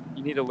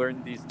 you need to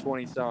learn these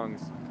 20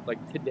 songs like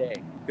today,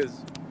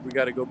 because we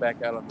got to go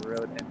back out on the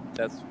road." And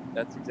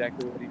that's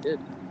exactly what he did.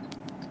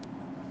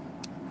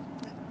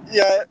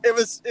 Yeah, it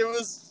was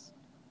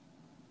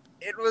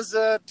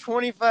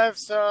 25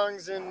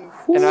 songs in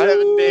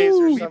 7 days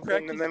or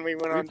something, and then we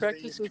went on to the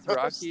East with Coast.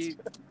 Rocky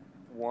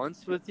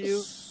once with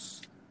you.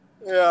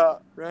 Yeah,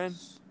 Ryan.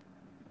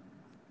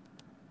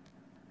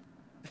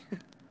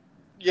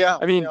 Yeah.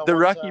 I mean, the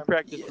Rocky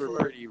practice were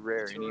pretty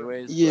rare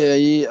anyways.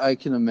 Yeah, I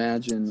can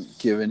imagine,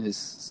 given his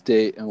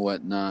state and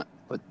whatnot.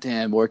 But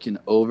damn, working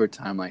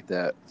overtime like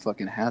that,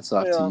 fucking hats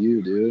off to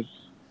you, dude.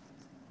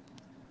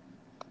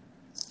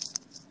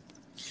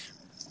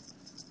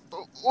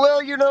 Well,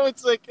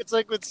 it's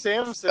like what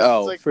Sam says.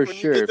 Oh, it's like for when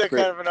sure. you get that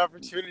kind of an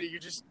opportunity, you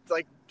just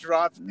like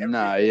drop everything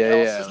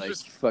else. Like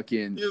just,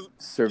 fucking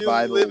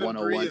survival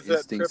 101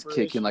 instincts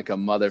kicking like a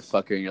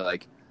motherfucker, and you're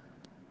like,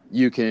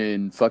 you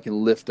can fucking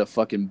lift a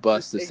fucking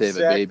bus to save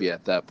a baby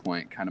at that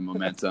point, kind of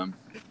momentum.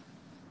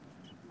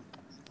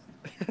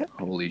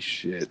 Holy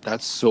shit,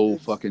 that's so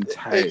fucking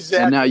tight.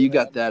 Exactly, and now you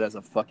got that as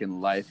a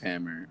fucking life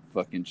hammer,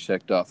 fucking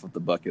checked off of the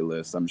bucket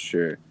list, I'm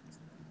sure.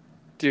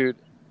 Dude,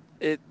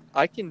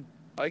 I can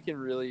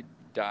really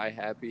die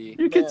happy.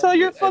 You can tell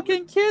your with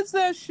fucking kids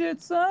that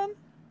shit, son.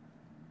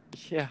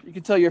 Yeah. You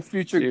can tell your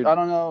future. Dude. I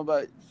don't know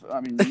about. I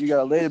mean, you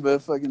got a lady,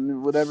 but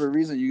fucking whatever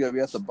reason, you gotta be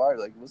at the bar.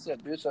 Like, what's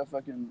that, bitch?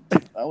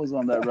 I was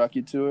on that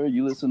Rocky tour.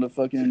 You listen to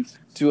fucking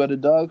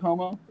Two-Headed Dog,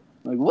 homo?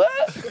 Like,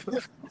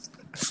 what?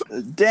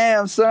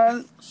 Damn,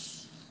 son.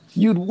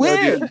 You'd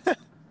win.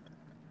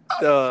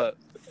 No,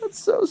 That's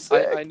so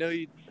sick. I know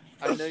you'd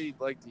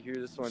like to hear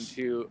this one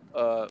too,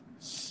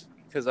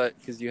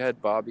 because you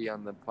had Bobby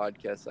on the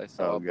podcast I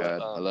saw. Oh god,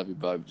 but, I love you,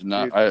 Bob.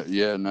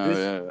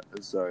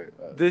 Sorry.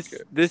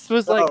 This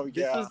was like Oh,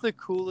 yeah. this was the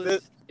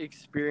coolest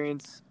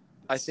experience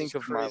I think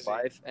of my crazy.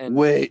 life. And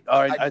Wait,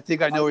 all right. I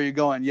think I know where you're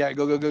going. Yeah,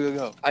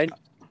 go.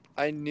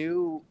 I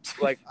knew,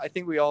 like, I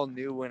think we all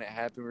knew when it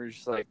happened. We were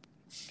just like,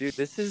 dude,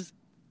 this is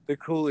the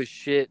coolest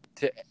shit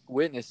to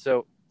witness.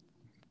 So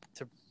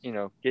to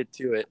get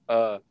to it,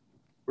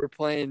 we're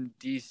playing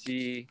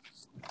DC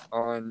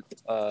on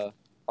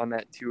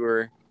that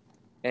tour,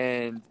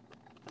 and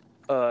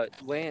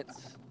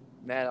Lance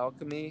Mad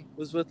Alchemy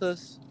was with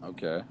us.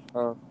 Okay.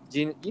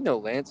 Do you know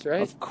Lance,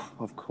 right?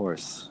 Of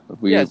course.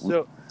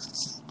 So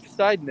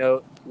side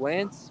note,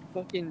 Lance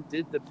fucking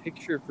did the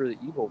picture for the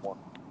Evil One.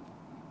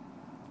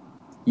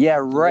 Yeah,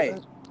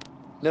 right.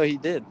 No, he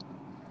did.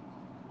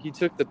 He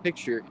took the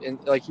picture,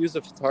 and like he was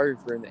a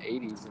photographer in the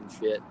 '80s and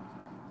shit.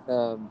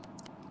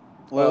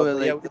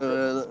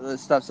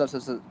 Stop.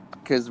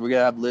 Because we're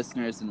gonna have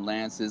listeners, and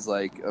Lance is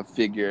like a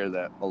figure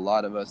that a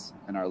lot of us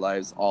in our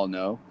lives all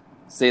know.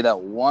 Say that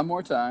one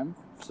more time,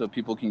 so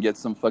people can get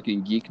some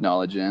fucking geek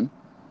knowledge in.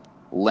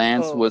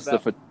 Lance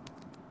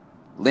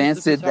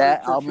Lance did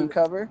that album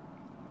cover.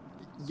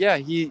 Yeah,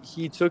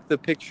 he took the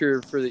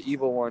picture for the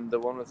Evil One, the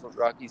one with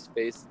Rocky's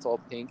face. It's all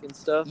pink and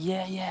stuff.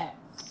 Yeah.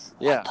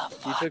 Yeah,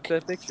 he took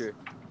that picture.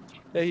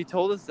 Yeah, he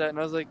told us that, and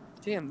I was like,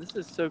 damn, this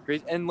is so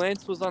crazy. And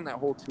Lance was on that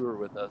whole tour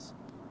with us,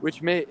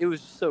 which made it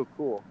was so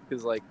cool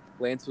because like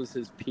Lance was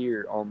his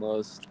peer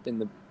almost in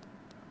the.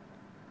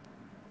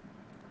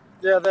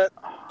 Yeah, that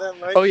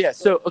light. Oh yeah,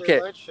 so that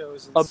okay, light show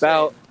is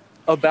insane.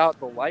 about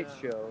the light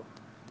show,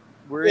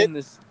 we're in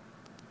this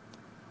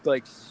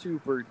like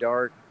super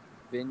dark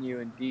venue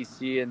in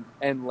DC,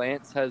 and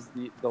Lance has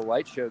the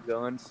light show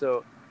going.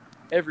 So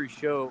every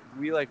show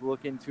we like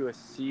look into a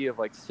sea of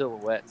like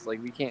silhouettes,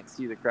 like we can't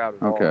see the crowd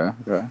at all.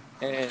 Okay.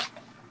 And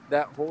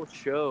that whole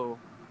show,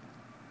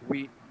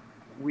 we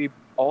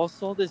all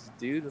saw this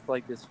dude with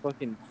like this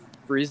fucking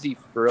frizzy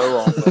fro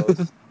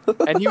almost,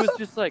 and he was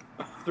just like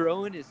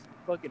throwing his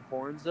fucking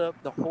horns up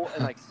the whole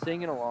and like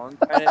singing along.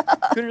 Kind of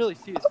couldn't really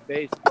see his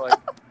face, but like.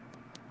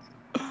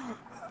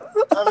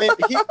 I mean,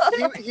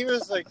 he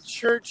was like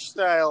church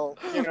style,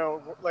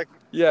 like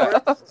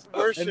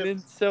worship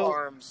and then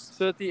arms.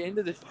 So at the end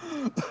of the,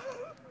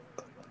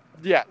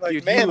 yeah, like,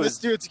 dude, man, this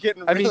dude's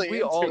getting really into it.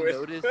 we all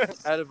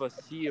noticed out of a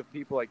sea of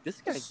people, like,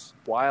 this guy's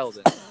wild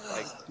and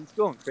like he's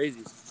going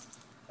crazy.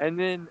 And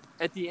then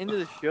at the end of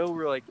the show,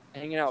 we're like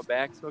hanging out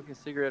back, smoking a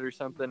cigarette or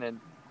something,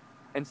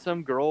 and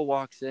some girl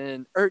walks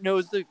in, or no,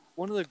 it was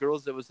one of the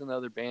girls that was in the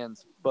other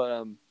bands,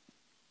 but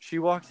she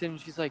walks in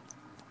and she's like,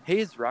 hey,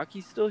 is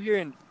Rocky still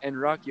here?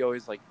 And Rocky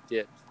always like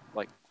dipped,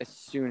 like as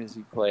soon as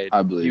he played.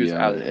 I believe. He was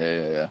out of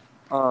there.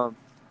 Yeah.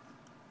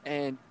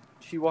 And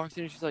she walks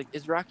in and she's like,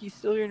 is Rocky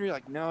still here? And we're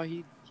like, no,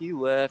 he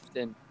left.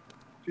 And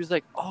she was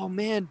like, oh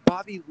man,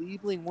 Bobby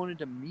Liebling wanted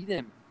to meet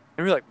him.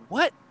 And we're like,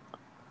 what?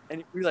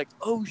 And we're like,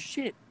 oh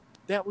shit,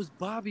 that was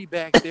Bobby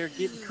back there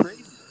getting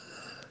crazy.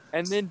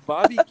 And then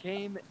Bobby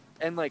came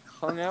and like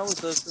hung out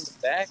with us in the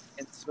back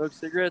and smoked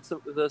cigarettes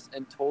with us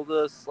and told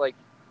us like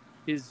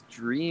his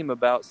dream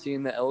about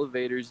seeing the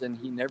elevators, and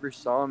he never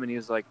saw him, and he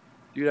was like,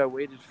 dude, I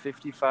waited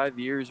 55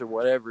 years or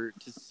whatever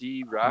to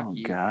see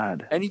Rocky. Oh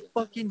god. And he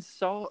fucking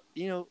saw,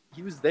 he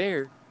was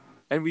there,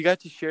 and we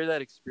got to share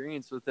that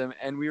experience with him,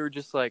 and we were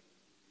just like,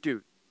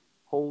 dude,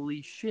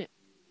 holy shit.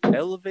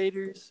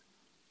 Elevators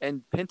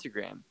and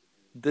Pentagram,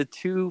 the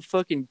two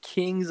fucking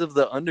kings of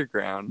the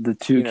underground. The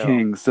two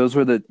kings. Those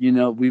were the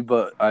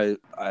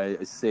I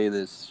say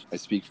this, I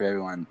speak for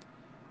everyone.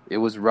 It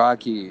was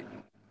Rocky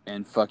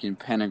and fucking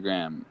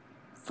Pentagram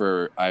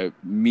for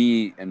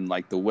me and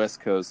like the West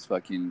Coast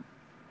fucking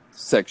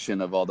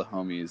section of all the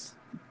homies.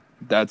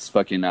 That's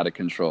fucking out of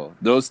control.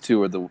 Those two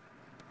were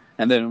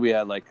and then we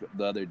had like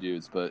the other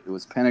dudes, but it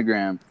was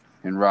Pentagram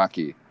and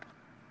Rocky.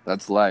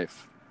 That's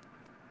life.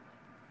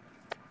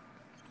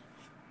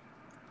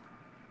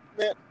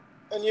 Man,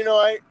 and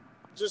I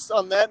just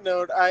on that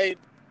note, I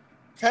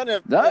kind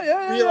of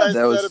realized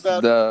that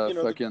about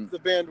the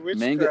band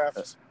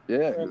Witchcraft.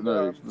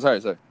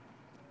 Sorry.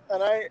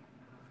 And I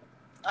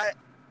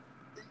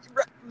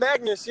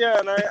Magnus,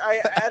 and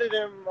I added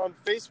him on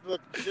Facebook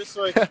just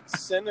so I could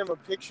send him a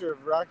picture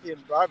of Rocky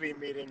and Bobby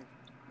meeting.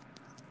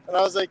 And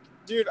I was like,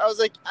 dude,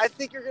 I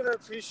think you're going to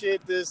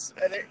appreciate this.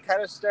 And it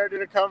kind of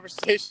started a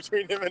conversation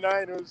between him and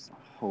I. And it was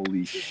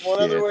holy just shit.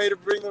 one other way to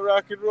bring the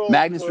rock and roll.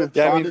 Magnus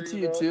responded to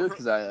you too,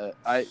 because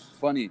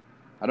funny.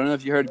 I don't know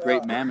if you heard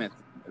Great Mammoth.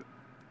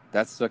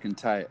 That's fucking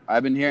tight.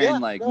 I've been hearing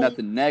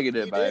nothing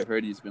negative, but I've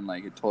heard he's been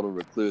like a total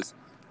recluse.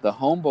 The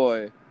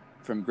homeboy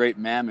from Great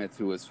Mammoth,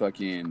 who was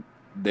fucking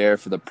there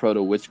for the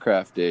proto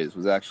witchcraft days,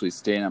 was actually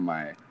staying at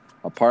my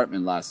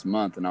apartment last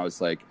month, and I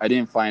was like, I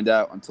didn't find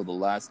out until the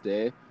last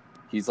day.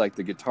 He's like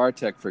the guitar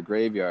tech for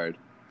Graveyard,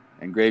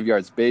 and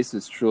Graveyard's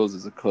bassist Truls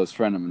is a close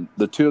friend of him.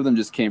 The two of them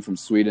just came from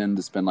Sweden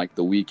to spend like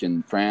the week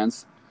in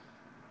France,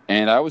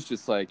 and I was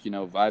just like,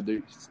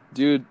 vibe.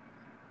 Dude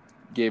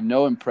gave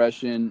no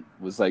impression,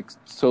 was like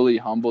solely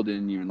humble,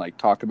 didn't even like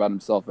talk about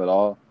himself at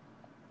all,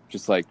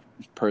 just like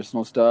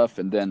personal stuff.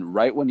 And then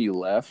right when he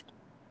left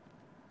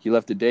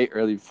a day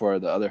early before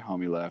the other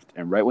homie left,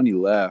 and right when he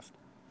left,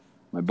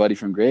 my buddy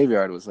from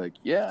Graveyard was like,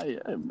 yeah,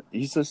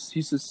 he's just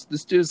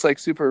this dude's like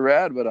super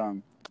rad, but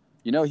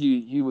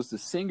he was the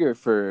singer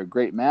for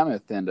Great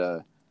Mammoth,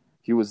 and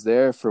he was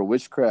there for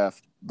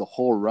Witchcraft the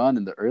whole run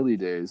in the early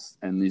days,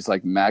 and he's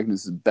like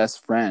Magnus'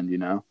 best friend,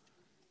 and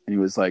he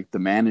was like the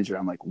manager.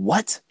 I'm like,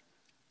 what?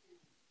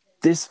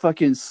 This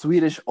fucking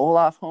Swedish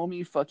Olaf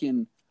homie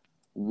fucking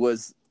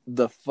was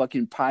the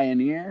fucking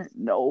pioneer?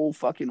 No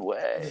fucking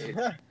way.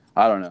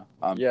 I don't know.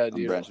 I'm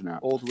branching out.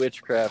 Old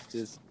Witchcraft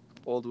is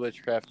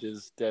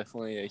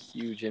definitely a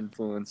huge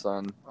influence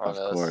on us.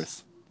 Of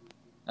course.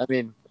 I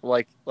mean,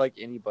 like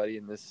anybody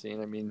in this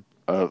scene. I mean,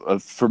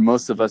 for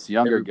most of us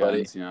younger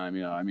guys,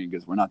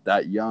 because we're not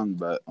that young,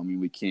 but I mean,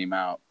 we came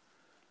out.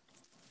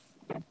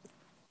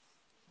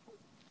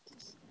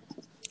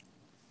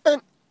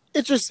 And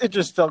it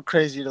just felt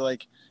crazy to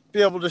like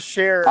be able to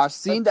share. I've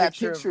seen that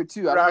picture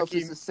too. I don't know if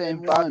it's the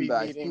same one, but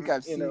I think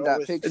I've seen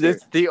that picture.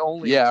 It's the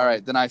only. Yeah, all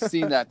right. Then I've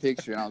seen that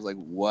picture, and I was like,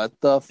 "What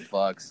the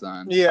fuck,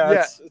 son?" Yeah,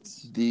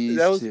 it's these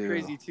that was two.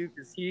 crazy too,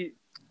 because he.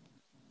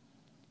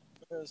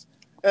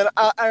 And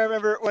I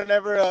remember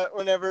whenever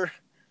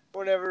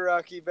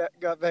Rocky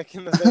got back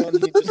in the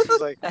band, he just was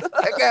like,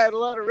 "That guy had a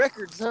lot of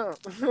records, huh?"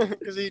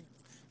 Because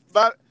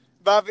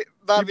Bobby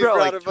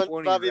brought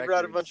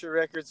a bunch of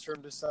records for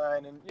him to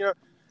sign, and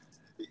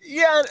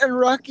and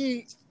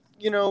Rocky,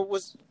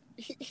 was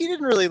he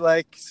didn't really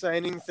like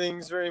signing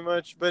things very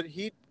much, but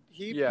he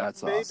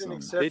that's made awesome. an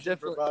exception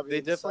for Bobby.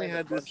 They definitely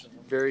had this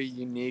very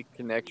unique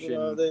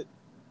connection.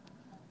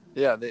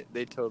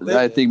 They totally.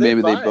 I think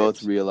maybe they vibed.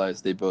 both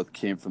realized they both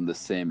came from the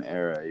same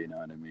era. You know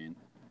what I mean?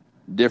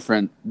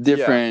 Different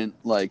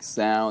like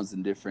sounds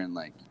and different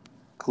like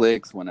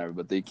clicks, whenever,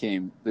 but they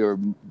were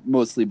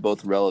mostly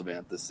both relevant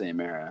at the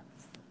same era.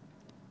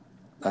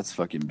 That's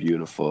fucking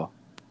beautiful.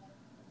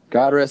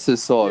 God rest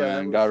his soul,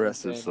 man. God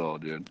rest his soul,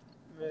 dude.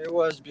 It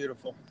was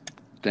beautiful.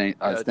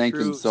 I thank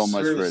him so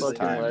much for his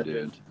time,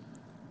 legend. dude.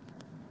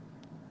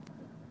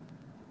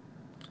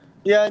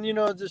 Yeah, and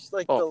just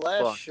like the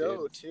last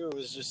show too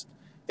was just,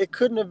 it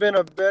couldn't have been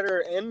a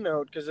better end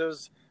note, because it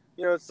was,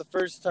 it's the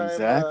first time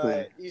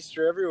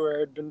Easter Everywhere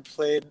had been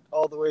played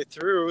all the way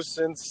through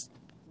since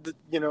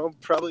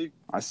probably.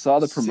 I saw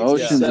the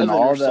promotions and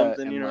all that,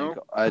 and like,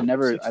 I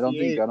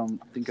don't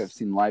think I've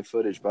seen live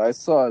footage, but I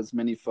saw as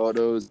many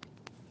photos,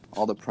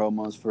 all the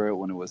promos for it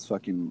when it was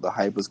fucking, the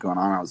hype was going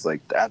on. I was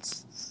like,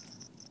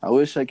 I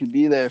wish I could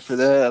be there for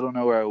that. I don't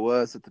know where I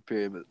was at the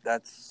period, but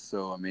that's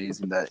so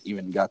amazing that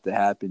even got to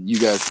happen. You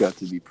guys got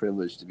to be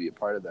privileged to be a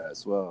part of that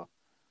as well.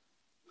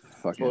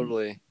 Fucking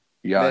Totally.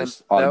 You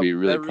guys ought to be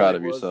really proud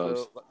of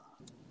yourselves.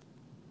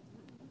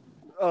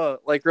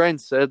 Like Ryan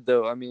said,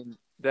 though, I mean,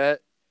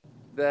 that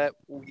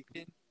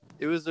weekend,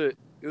 it was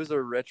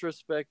a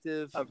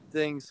retrospective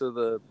thing. So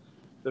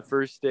the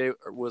first day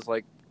was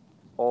like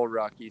all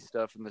Rocky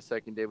stuff, and the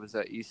second day was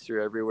that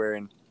Easter Everywhere,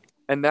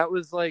 and that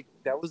was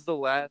the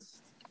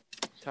last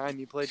time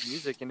he played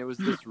music, and it was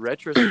this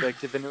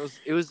retrospective, and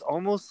it was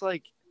almost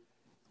like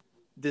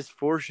this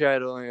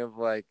foreshadowing of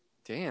like,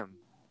 damn,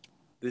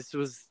 this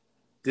was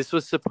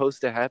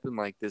supposed to happen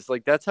like this.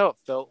 Like, that's how it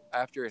felt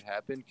after it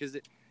happened, because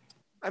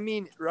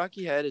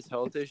Rocky had his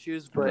health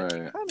issues, but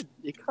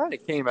it kind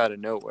of came out of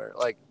nowhere.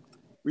 Like,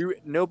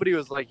 nobody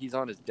was like, he's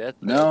on his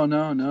deathbed. No.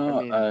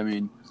 I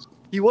mean,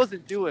 he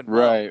wasn't doing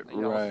well. Right.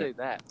 I'll say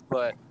that,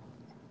 but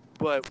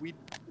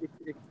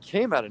it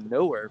came out of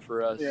nowhere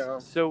for us. Yeah.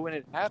 So when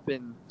it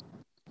happened,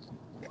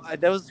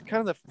 that was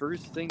kind of the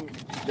first thing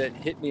that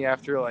hit me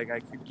after like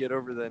I could get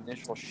over the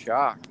initial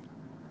shock,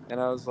 and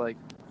I was like,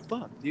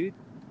 "Fuck, dude,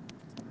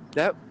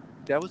 that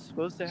was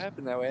supposed to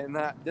happen that way." And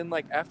then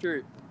like after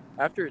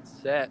it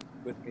sat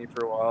with me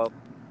for a while,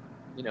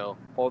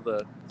 all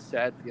the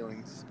sad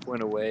feelings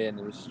went away, and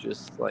it was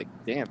just like,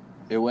 damn.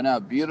 It went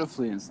out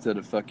beautifully instead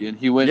of fucking.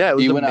 He went out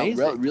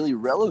really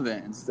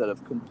relevant instead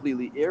of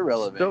completely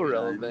irrelevant. So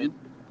relevant.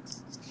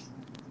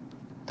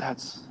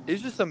 It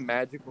was just a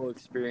magical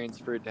experience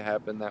for it to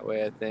happen that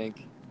way, I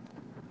think.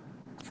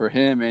 For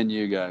him and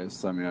you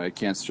guys. I mean, I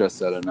can't stress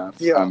that enough.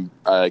 Yeah.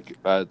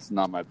 It's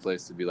not my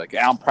place to be like,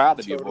 I'm proud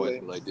of you boys,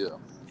 but I do.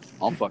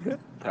 I'm fucking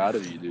proud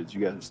of you, dudes.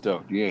 You guys are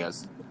stoked. You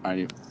guys,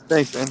 aren't you?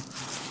 Thanks, man.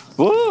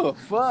 Whoa,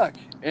 fuck.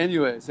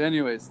 Anyways,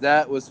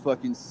 that was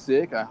fucking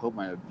sick. I hope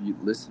my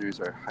listeners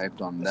are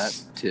hyped on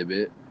that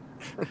tidbit.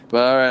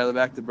 But all right,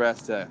 back to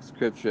brass tacks.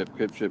 Crypt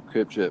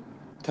trip.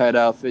 Tight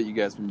outfit. You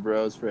guys been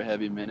bros for a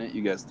heavy minute.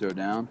 You guys throw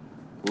down.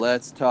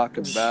 Let's talk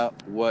about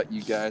what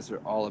you guys are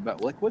all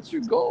about. Like, what's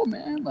your goal,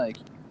 man? Like,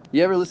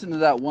 You ever listen to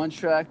that one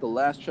track, the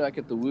last track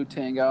at the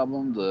Wu-Tang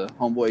album, the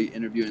homeboy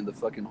interviewing the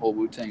fucking whole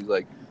Wu-Tang? He's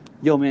like,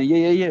 yo, man,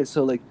 yeah.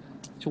 So, like,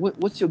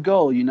 what's your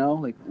goal, you know?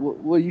 Like,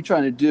 what are you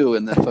trying to do?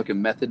 And then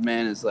fucking Method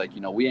Man is like, you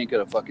know, we ain't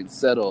going to fucking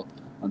settle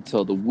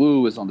until the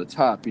Wu is on the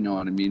top, you know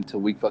what I mean? Until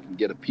we fucking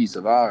get a piece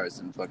of ours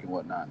and fucking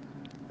whatnot.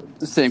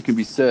 The same can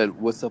be said.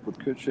 What's up with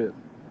Crypt?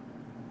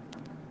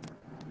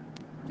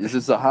 Is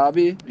this a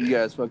hobby? You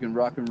guys fucking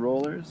rock and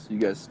rollers? You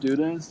guys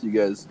students? You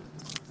guys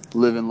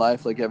living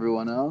life like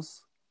everyone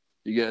else?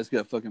 You guys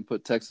got fucking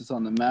put Texas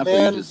on the map, or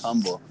you just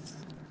humble?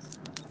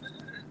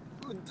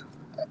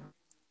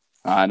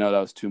 I know that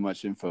was too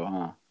much info,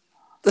 huh?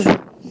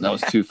 That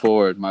was too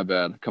forward. My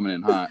bad. Coming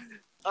in hot.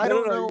 I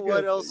don't know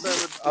what else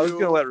I would do. I was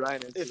gonna let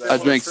Ryan answer that.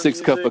 I drank 6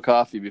 cups of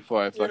coffee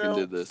before I fucking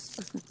did this.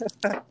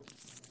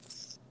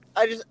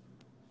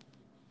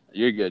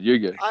 You're good.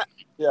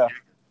 Yeah.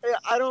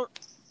 I don't.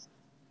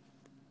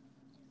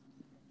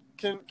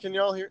 Can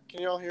y'all hear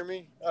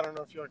me? I don't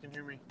know if y'all can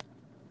hear me.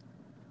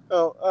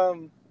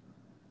 Oh,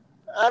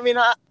 I mean,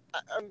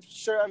 I'm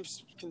sure I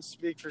can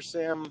speak for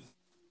Sam.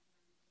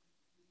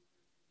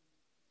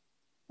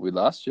 We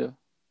lost you.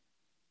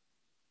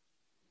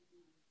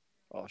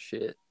 Oh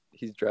shit,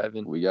 he's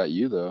driving. We got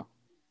you though.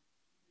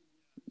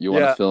 You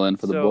want to fill in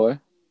for the boy?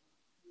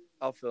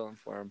 I'll fill in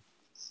for him.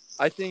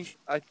 I think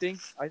I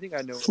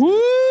know.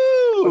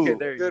 Woo! Okay,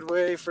 there you Good go.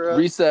 way for us.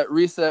 Reset.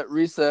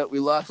 We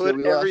lost Put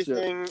you. We lost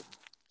everything.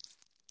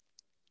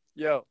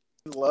 Yo,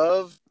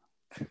 love.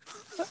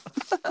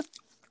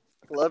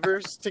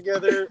 Lovers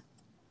together.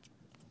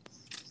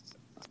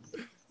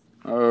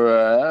 All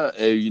right.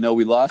 Hey, you know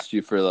we lost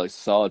you for like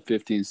solid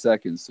 15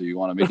 seconds, so you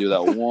want me to do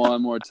that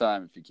one more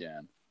time if you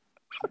can.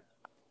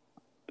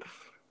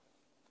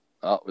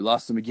 Oh, we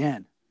lost him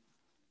again.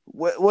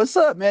 What's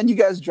up, man? You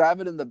guys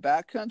driving in the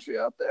backcountry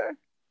out there?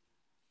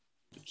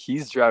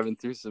 he's driving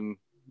through some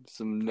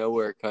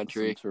nowhere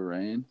country. Some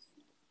terrain.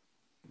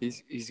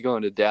 He's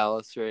going to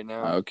Dallas right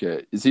now.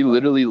 Okay. Is he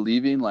literally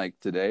leaving like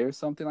today or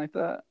something like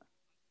that?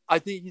 I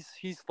think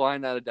he's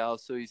flying out of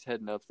Dallas, so he's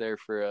heading up there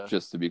for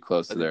just to be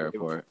close to the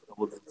airport.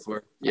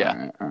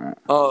 Yeah. All right.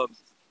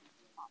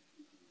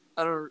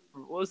 I don't.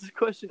 What was the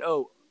question?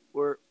 Oh,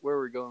 where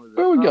we're going with it?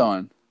 Where are we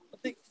going?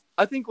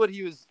 I think where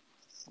he was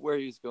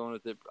going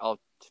with it.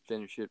 I'll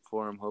finish it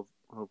for him.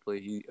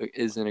 Hopefully he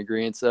is in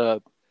agreement.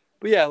 But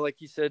yeah,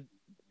 like you said,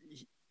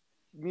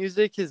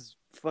 music has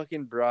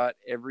fucking brought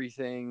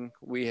everything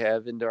we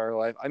have into our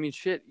life. I mean,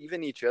 shit,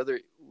 even each other.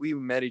 We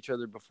met each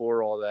other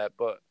before all that,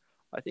 but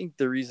I think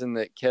the reason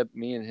that kept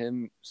me and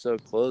him so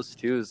close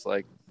too is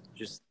like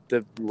just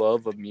the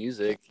love of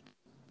music.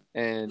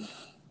 And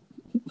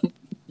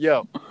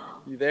yo,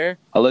 you there?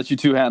 I'll let you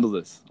two handle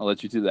this.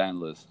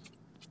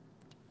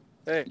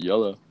 Hey,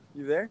 YOLO.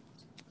 you there?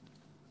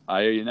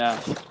 I hear you now.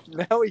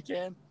 Now we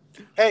can.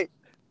 Hey,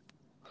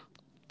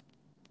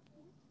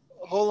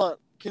 hold on.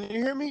 Can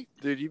you hear me?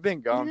 Dude, you've been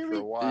gone for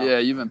a while. Yeah,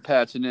 you've been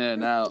patching in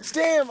and out.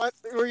 Damn,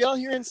 were y'all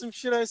hearing some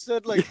shit I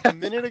said like a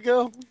minute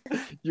ago?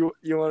 You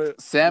want to?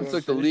 Sam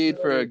took the lead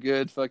for a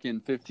good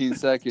fucking 15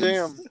 seconds.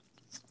 Damn.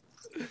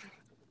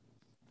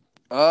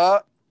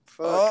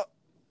 Fuck.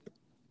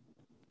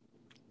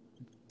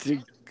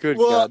 Dude, good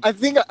well, God.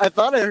 I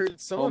thought I heard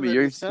some of it. Homie,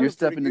 you're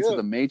stepping into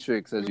the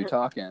matrix as you're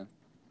talking.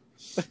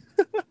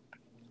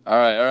 All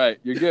right.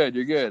 You're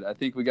good. I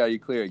think we got you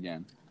clear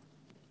again.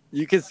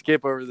 You can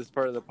skip over this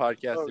part of the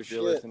podcast if you're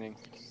shit. listening.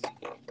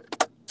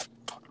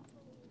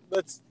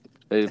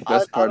 Hey, the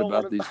best part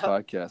about these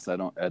podcasts, I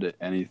don't edit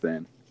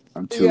anything.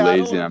 I'm too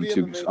lazy. I'm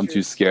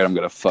too scared. I'm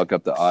gonna fuck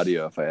up the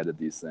audio if I edit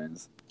these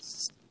things.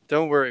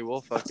 Don't worry,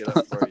 we'll fuck it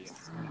up for you.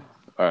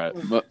 All right,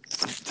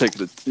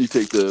 you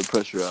take the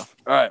pressure off.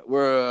 All right,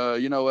 we're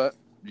you know what?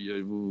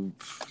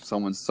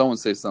 Someone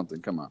say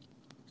something. Come on,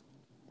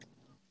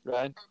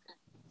 Ryan,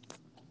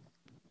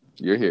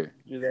 you're here.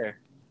 You're there.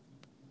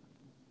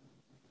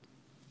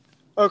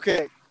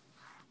 Okay.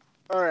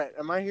 All right.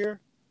 Am I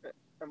here?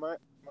 Am I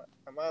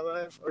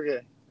live? Okay.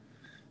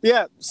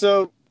 Yeah.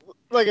 So,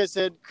 like I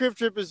said, Crypt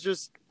Trip is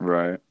just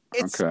right.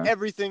 It's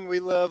everything we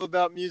love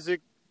about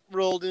music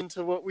rolled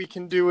into what we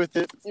can do with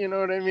it. You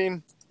know what I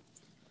mean?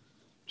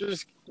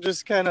 Just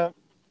kind of.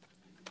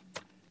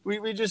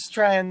 We just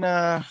try and.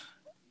 I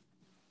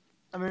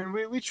mean,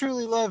 we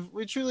truly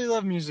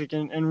love music,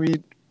 and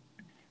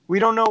we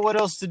don't know what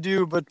else to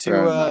do but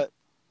to.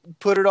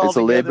 Put it all it's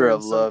a together labor in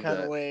of some love kind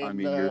that of way, I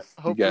mean,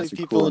 hopefully you guys are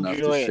people cool enough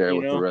to share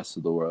with know? the rest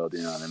of the world.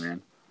 You know what I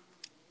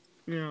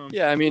mean?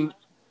 Yeah, I mean,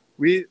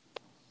 we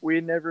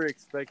never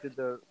expected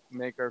to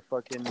make our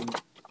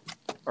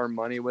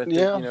money with it. You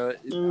know,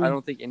 I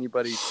don't think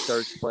anybody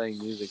starts playing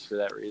music for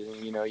that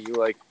reason. You know,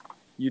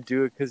 you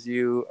do it because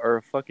you are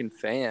a fucking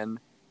fan,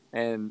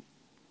 and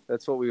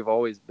that's what we've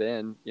always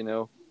been. You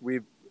know,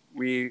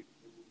 we're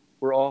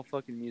all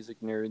fucking music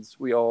nerds.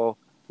 We all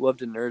love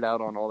to nerd out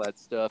on all that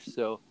stuff.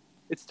 So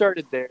it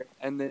started there,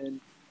 and then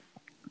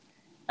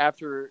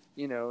after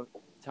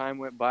time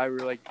went by, we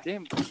were like,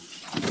 damn, we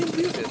can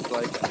do this.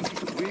 Like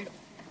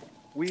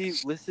we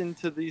listen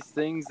to these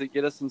things that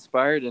get us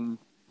inspired, and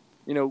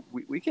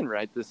we can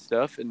write this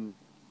stuff, and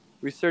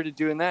we started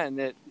doing that,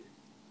 and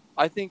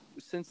I think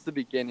since the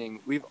beginning,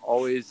 we've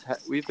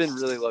been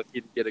really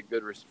lucky to get a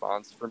good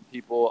response from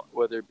people,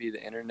 whether it be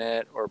the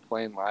internet or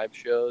playing live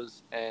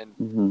shows.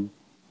 And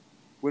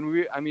when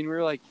we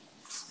were like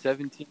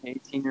 17,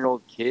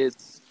 18-year-old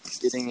kids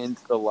getting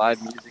into the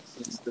live music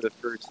scene for the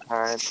first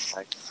time.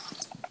 Like,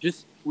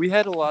 we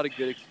had a lot of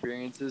good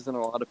experiences, and a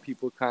lot of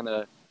people kind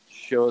of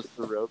show us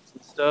the ropes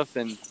and stuff.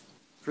 And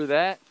for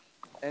that,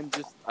 and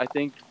just I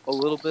think a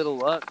little bit of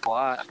luck,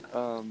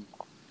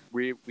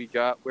 we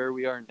got where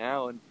we are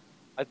now. And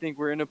I think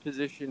we're in a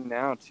position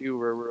now too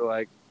where we're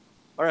like,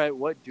 all right,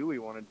 what do we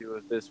want to do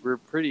with this? We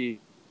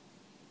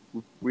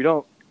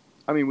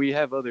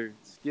have other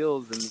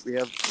skills and we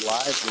have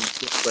lives and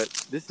shit, but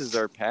this is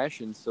our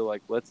passion, so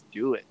like let's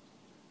do it.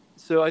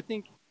 So I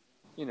think,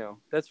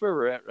 that's where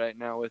we're at right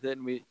now with it.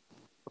 And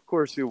of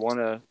course we want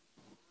to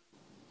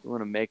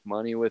make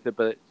money with it,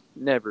 but it's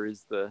never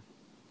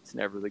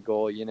the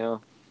goal,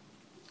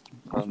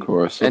 Of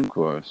course.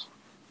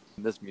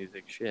 This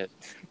music shit.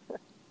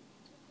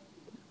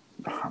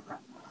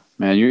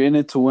 Man, you're in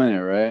it to win it,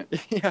 right?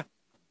 Yeah.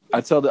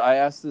 I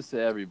ask this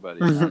to everybody.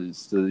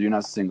 So you're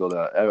not singled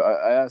out.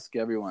 I ask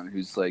everyone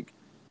who's like,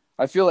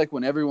 I feel like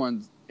when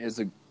everyone as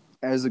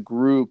a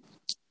group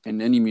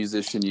and any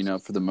musician,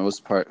 for the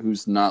most part,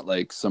 who's not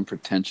like some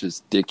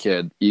pretentious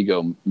dickhead,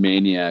 ego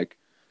maniac,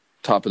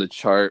 top of the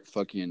chart,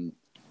 fucking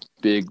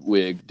big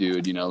wig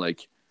dude,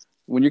 like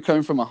when you're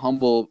coming from a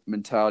humble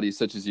mentality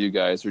such as you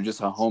guys, or just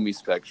a homie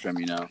spectrum,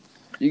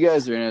 you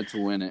guys are in it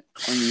to win it,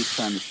 and you're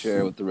trying to share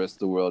it with the rest of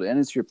the world, and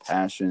it's your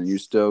passion, and you're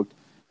stoked.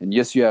 And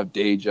yes, you have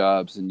day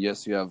jobs, and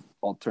yes, you have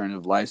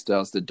alternative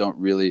lifestyles that don't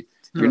really.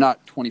 You're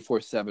not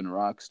 24/7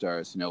 rock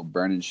stars,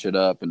 burning shit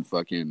up and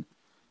fucking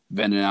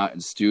venting out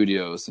in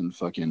studios and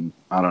fucking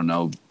I don't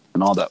know,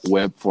 and all that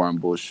web form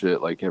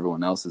bullshit like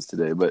everyone else is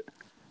today. But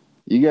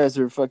you guys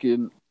are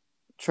fucking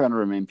trying to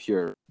remain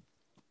pure.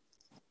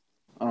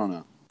 I don't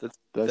know.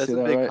 Did I say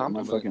that right?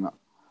 Compliment.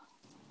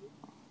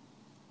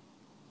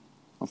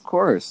 Of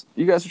course,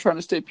 you guys are trying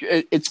to stay pure.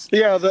 That is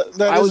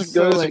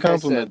a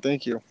compliment.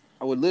 Thank you.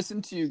 I would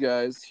listen to you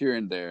guys here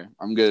and there.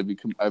 I'm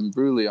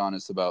brutally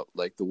honest about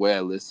like the way I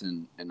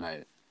listen and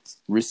I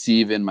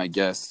receive in my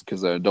guests,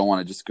 because I don't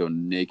want to just go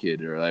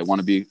naked, or I want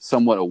to be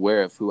somewhat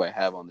aware of who I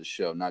have on the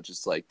show, not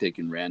just like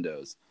taking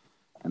randos.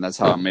 And that's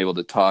how I'm able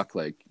to talk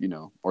like,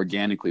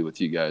 organically with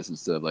you guys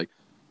instead of like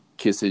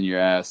kissing your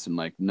ass and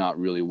like not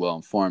really well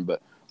informed.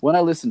 But when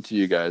I listen to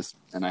you guys,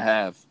 and I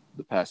have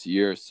the past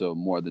year or so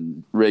more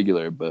than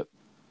regular, but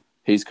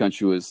Haze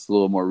Country was a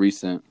little more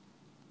recent,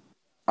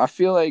 I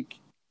feel like,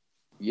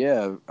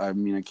 yeah, I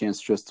can't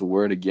stress the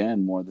word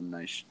again more than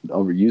I should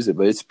overuse it,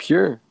 but it's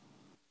pure.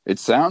 It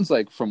sounds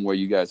like from where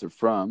you guys are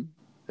from.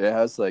 It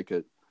has like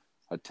a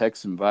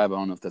Texan vibe. I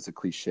don't know if that's a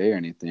cliche or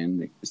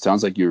anything. It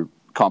sounds like you're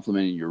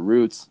complimenting your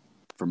roots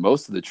for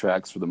most of the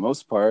tracks for the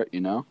most part,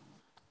 And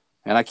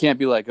I can't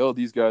be like, oh,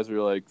 these guys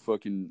are like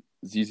fucking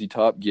ZZ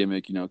Top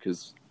gimmick,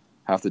 because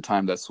half the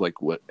time that's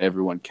like what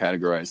everyone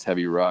categorized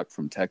heavy rock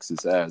from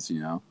Texas as,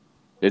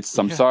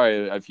 I'm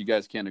sorry if you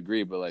guys can't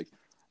agree, but like,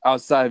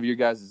 outside of your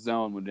guys'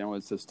 zone, when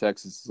anyone says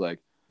Texas, it's like,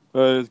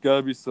 there's got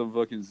to be some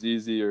fucking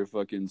ZZ or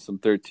fucking some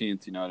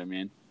 13th, you know what I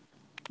mean?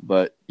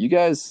 But you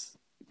guys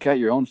got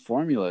your own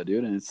formula,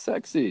 dude, and it's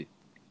sexy.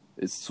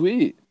 It's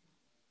sweet.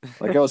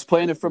 Like, I was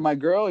playing it for my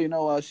girl,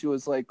 while she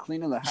was, like,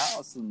 cleaning the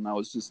house, and I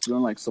was just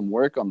doing, like, some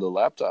work on the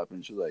laptop,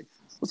 and she was like,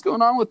 what's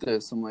going on with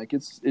this? I'm like,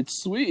 it's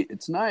sweet,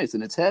 it's nice,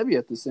 and it's heavy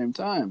at the same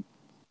time.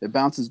 It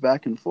bounces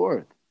back and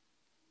forth.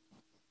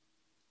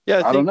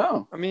 Yeah, I don't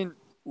know.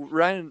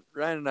 Ryan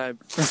and I,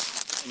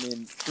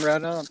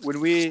 right on.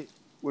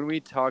 When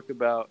we talk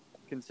about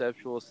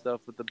conceptual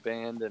stuff with the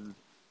band and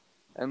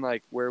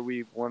like where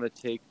we want to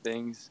take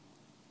things,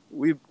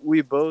 we're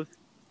both,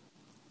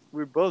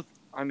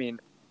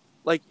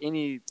 like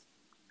any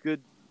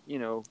good,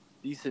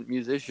 decent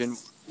musician,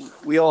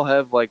 we all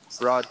have like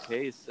broad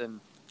tastes,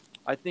 and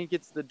I think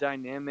it's the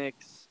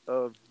dynamics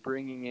of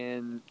bringing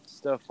in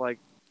stuff like,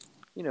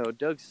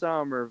 Doug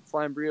Somm or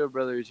Flying Burrito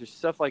Brothers or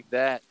stuff like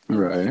that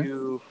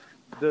into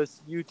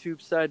this YouTube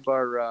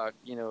sidebar rock,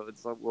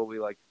 it's like what we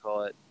like to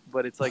call it,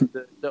 but it's like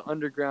the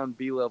underground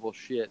B-level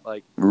shit,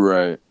 like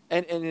right.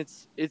 And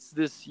it's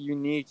this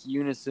unique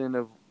unison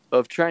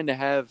of trying to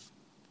have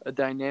a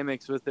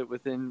dynamics with it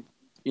within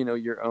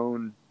your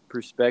own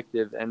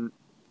perspective, and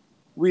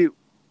I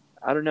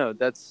don't know,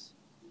 that's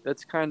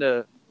kind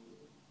of,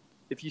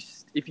 if you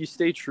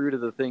stay true to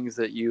the things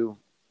that you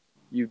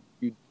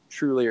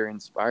truly are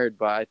inspired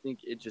by, I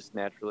think it just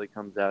naturally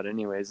comes out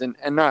anyways. And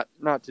not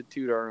to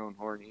toot our own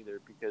horn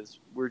either, because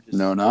we're just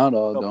not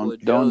all.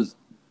 Don't.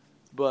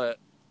 But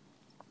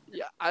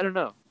yeah, I don't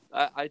know.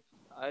 I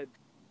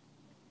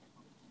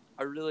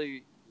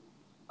really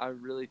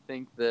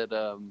think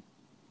that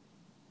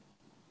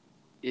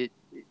it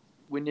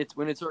when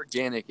it's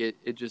organic, it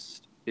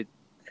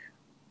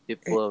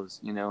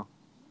flows,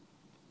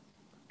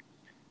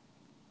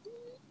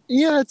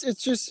 Yeah,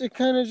 it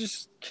kind of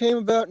just came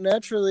about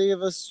naturally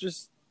of us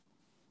just,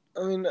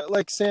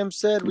 like Sam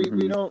said,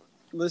 we don't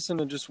listen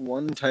to just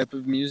one type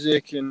of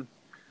music, and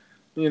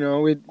you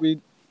know, we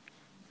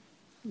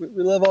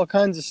love all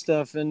kinds of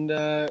stuff, and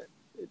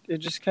it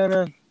just kind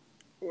of,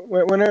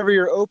 whenever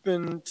you're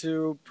open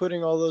to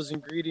putting all those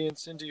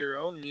ingredients into your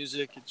own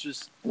music, it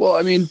just Well,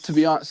 I mean, to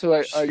be honest, so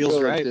I feels go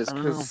like right. this I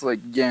don't know. because, like,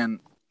 again,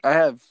 I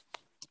have.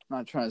 I'm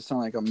not trying to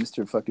sound like I'm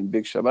Mr. fucking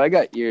Big Shot, but I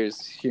got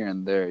ears here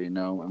and there, you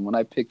know. And when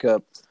I pick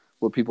up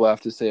what people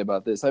have to say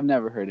about this, I've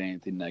never heard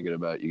anything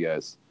negative about you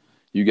guys.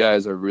 You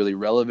guys are really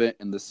relevant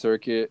in the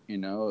circuit, you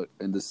know,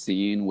 in the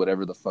scene,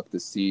 whatever the fuck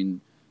the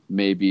scene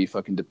may be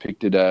fucking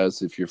depicted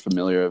as, if you're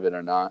familiar with it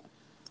or not.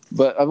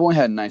 But I've only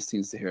had nice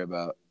things to hear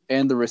about.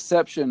 And the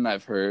reception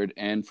I've heard,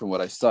 and from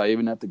what I saw,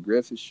 even at the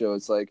Griffith show,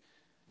 it's like,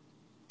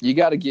 you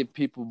got to give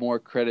people more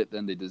credit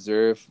than they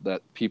deserve,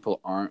 that people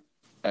aren't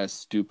as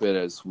stupid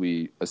as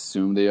we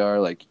assume they are,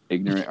 like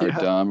ignorant or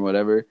dumb or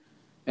whatever.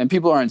 And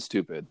people aren't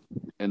stupid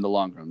in the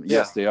long run.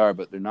 Yes, they are,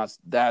 but they're not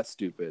that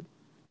stupid.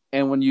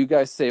 And when you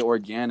guys say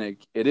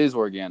organic, it is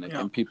organic,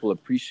 and people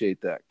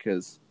appreciate that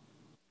because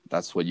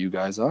that's what you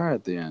guys are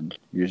at the end.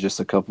 You're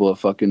just a couple of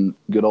fucking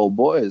good old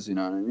boys, you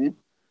know what I mean?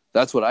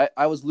 That's what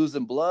I was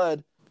losing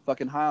blood,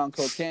 fucking high on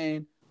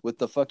cocaine with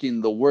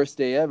the worst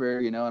day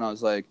ever, you know, and I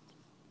was like,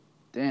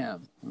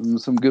 damn,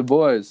 some good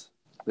boys.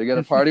 They got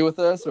a party with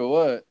us or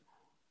what?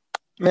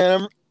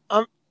 Man,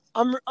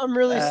 I'm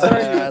really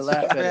sorry. I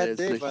laugh at it.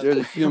 There's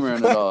a humor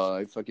in it all.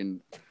 I fucking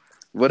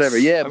whatever.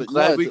 Yeah, I'm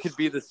glad we could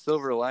be the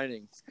silver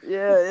lining.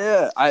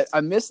 Yeah.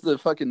 I missed the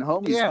fucking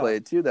homies play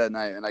too that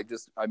night, and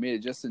I made it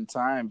just in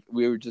time.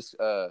 We were just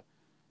it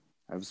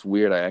was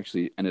weird. I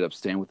actually ended up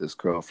staying with this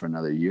girl for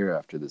another year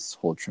after this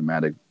whole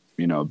traumatic,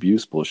 you know,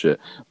 abuse bullshit.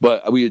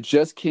 But we had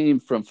just came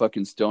from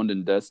fucking Stoned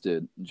and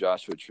Dusted,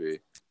 Joshua Tree.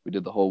 We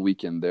did the whole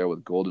weekend there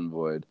with Golden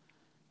Void.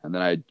 And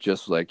then I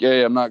just was like,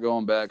 yeah, I'm not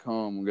going back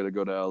home. I'm going to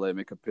go to LA,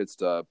 make a pit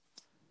stop.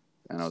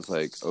 And I was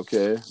like,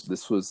 okay,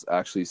 this was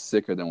actually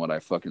sicker than what I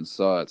fucking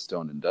saw at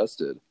Stoned and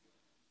Dusted.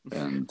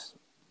 And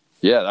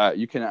yeah,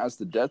 you can ask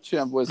the Death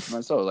Champ boys for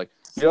myself. Like,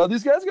 you know,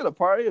 these guys got a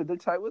party. Are they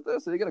tight with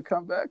us? Are they going to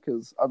come back?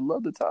 Because I'd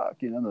love to talk.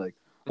 You know, and they're like,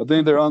 I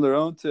think they're on their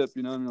own tip,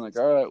 you know. And you're like,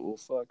 all right, well,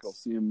 fuck, I'll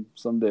see them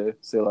someday.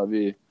 C'est la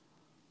vie.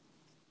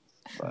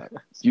 But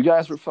you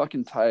guys were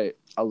fucking tight.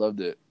 I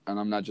loved it. And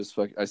I'm not just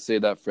I say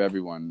that for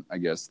everyone, I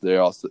guess.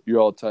 You're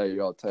all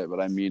tight, but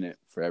I mean it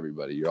for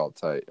everybody. You're all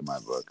tight in my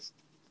book.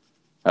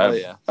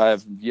 I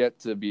have yet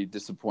to be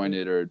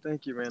disappointed or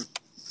thank you, man.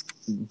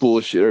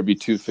 Bullshit or be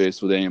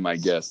two-faced with any of my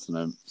guests. And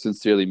I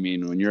sincerely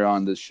mean, when you're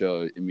on this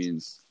show, it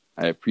means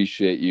I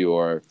appreciate you,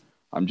 or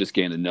I'm just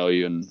getting to know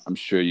you, and I'm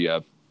sure you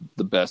have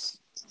the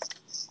best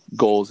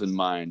goals in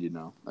mind, you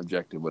know,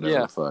 objective,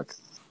 whatever the fuck.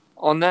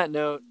 On that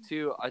note,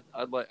 too,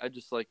 I'd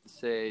just like to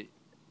say,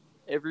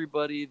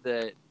 everybody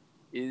that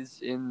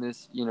is in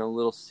this, you know,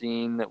 little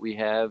scene that we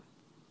have,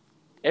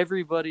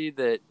 everybody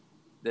that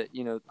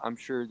you know, I'm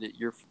sure that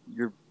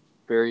you're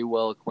very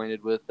well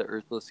acquainted with, the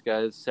Earthless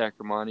guys,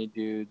 Sacramani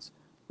dudes,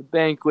 the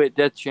Banquet,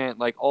 Death Chant,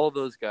 like all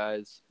those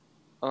guys.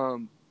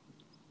 Some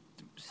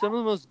of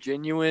the most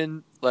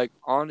genuine, like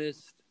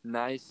honest,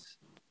 nice,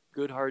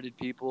 good-hearted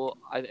people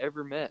I've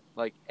ever met,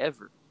 like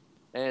ever,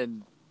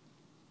 and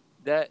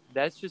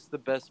that's just the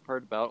best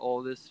part about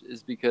all this,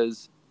 is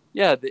because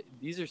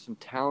these are some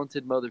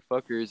talented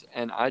motherfuckers,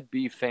 and I'd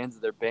be fans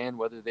of their band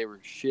whether they were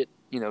shit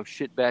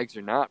bags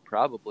or not,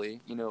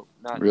 probably, you know,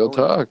 not real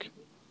talk.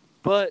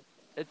 But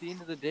at the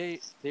end of the day,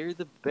 they're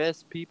the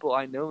best people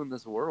I know in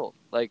this world,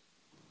 like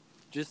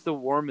just the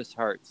warmest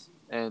hearts.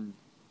 And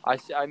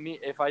I mean,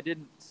 if I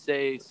didn't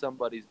say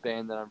somebody's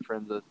band that I'm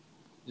friends with,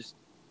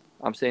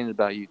 I'm saying it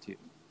about you too,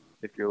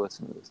 if you're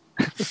listening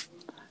to this.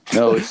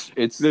 No,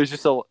 it's there's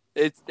just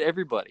it's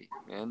everybody,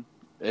 man.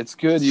 It's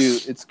good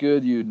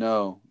you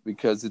know,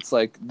 because it's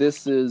like,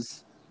 this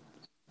is,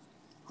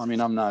 I mean,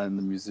 I'm not a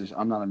musician,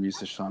 I'm not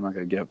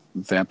gonna get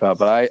vamp out,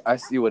 but I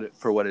see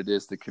for what it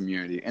is, the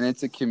community. And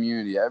it's a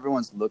community.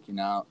 Everyone's looking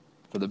out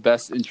for the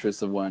best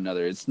interests of one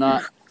another. It's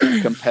not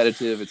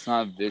competitive, it's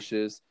not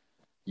vicious.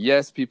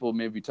 Yes, people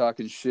may be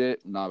talking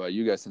shit, not about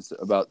you guys,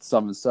 about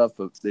some and stuff,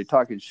 but they're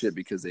talking shit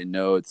because they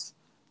know it's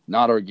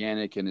not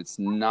organic and it's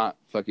not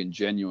fucking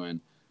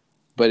genuine.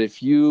 But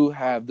if you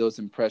have those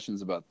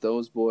impressions about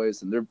those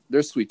boys, and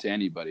they're sweet to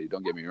anybody,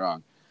 don't get me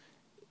wrong,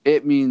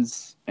 it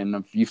means, and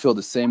if you feel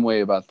the same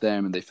way about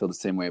them and they feel the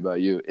same way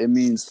about you, it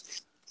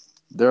means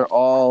they're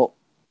all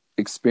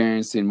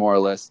experiencing more or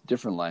less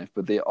different life,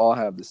 but they all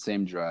have the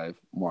same drive,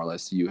 more or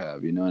less, you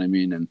have, you know what I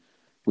mean? And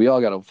we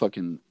all got to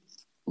fucking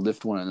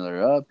lift one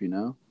another up, you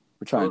know?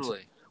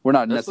 We're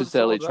not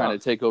necessarily trying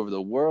to take over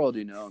the world,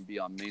 you know, and be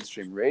on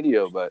mainstream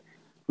radio, but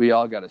we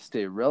all got to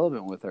stay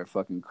relevant with our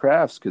fucking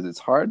crafts, because it's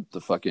hard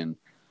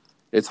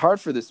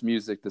for this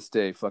music to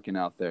stay fucking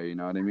out there, you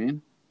know what I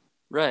mean?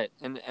 Right.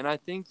 And I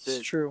think that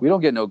it's true. We don't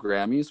get no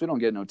Grammys, we don't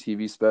get no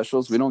TV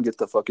specials, we don't get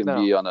to fucking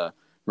be on a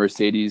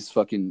Mercedes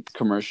fucking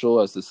commercial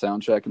as the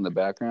soundtrack in the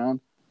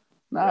background.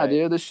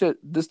 Dude,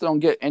 this don't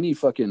get any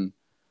fucking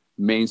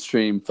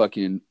mainstream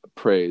fucking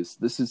praise.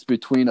 This is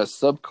between a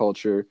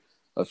subculture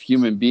of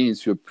human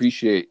beings who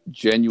appreciate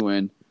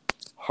genuine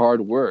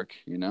hard work,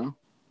 you know?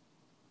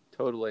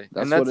 Totally.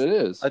 That's what it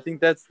is. I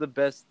think that's the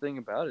best thing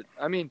about it.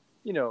 I mean,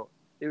 you know,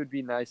 it would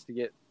be nice to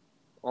get,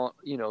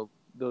 you know,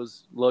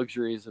 those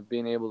luxuries of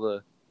being able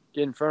to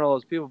get in front of all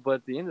those people. But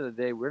at the end of the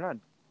day, we're not,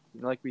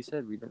 like we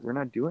said, we're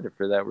not doing it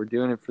for that. We're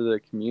doing it for the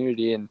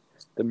community and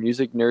the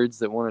music nerds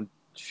that want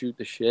to shoot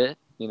the shit,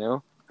 you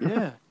know?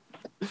 Yeah.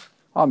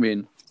 I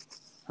mean,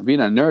 being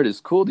a nerd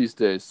is cool these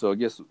days. So I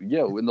guess,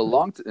 yeah, in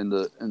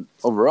the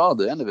overall,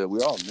 the end of it,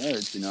 we're all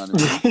nerds, you know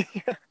what I mean?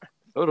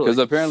 Totally. Because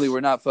apparently we're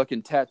not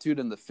fucking tattooed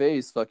in the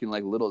face, fucking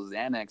like little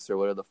Xanax or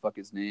whatever the fuck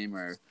his name,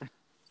 or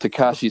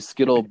Takashi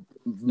Skittle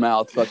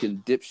mouth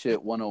fucking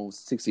dipshit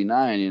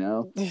 1069, you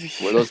know?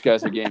 Where those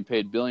guys are getting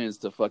paid billions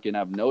to fucking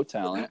have no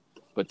talent,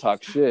 but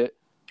talk shit,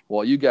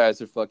 while you guys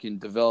are fucking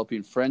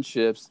developing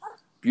friendships,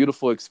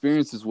 beautiful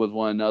experiences with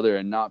one another,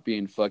 and not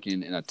being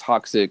fucking in a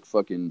toxic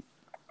fucking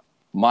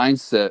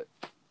mindset,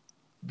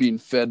 being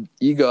fed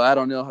ego. I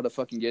don't know how to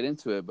fucking get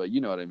into it, but you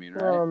know what I mean,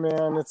 right? Oh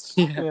man, it's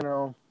you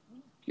know.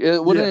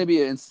 Wouldn't it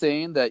be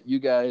insane that you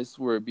guys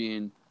were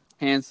being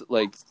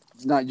like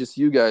not just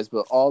you guys,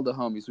 but all the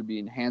homies were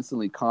being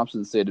handsomely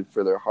compensated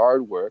for their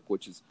hard work,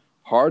 which is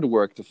hard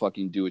work to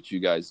fucking do what you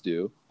guys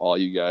do, all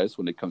you guys,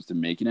 when it comes to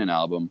making an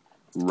album,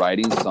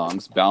 writing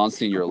songs,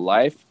 balancing your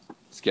life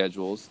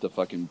schedules to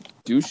fucking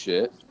do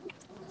shit,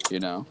 you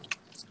know?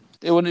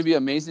 It wouldn't be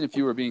amazing if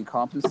you were being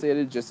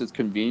compensated just as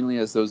conveniently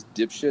as those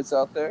dipshits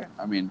out there?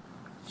 I mean,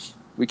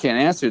 we can't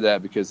answer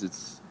that because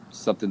it's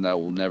something that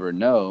we'll never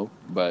know.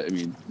 But I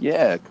mean,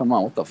 yeah, come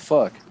on, what the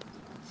fuck?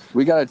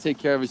 We got to take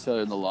care of each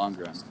other in the long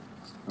run,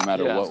 no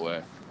matter what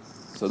way.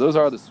 So those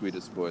are the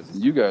sweetest boys,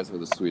 and you guys are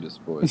the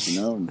sweetest boys, you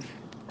know? And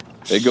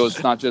it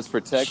goes not just for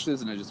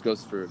Texas, and it just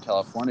goes for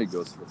California. It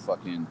goes for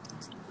fucking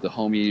the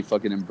homie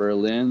fucking in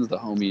Berlin, the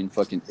homie in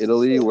fucking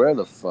Italy. Where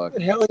the fuck?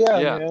 Hell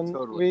yeah, man.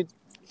 Totally.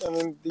 I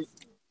mean, the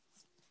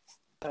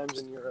times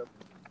in Europe,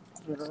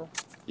 you know?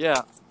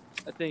 Yeah,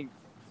 I think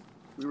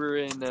we were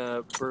in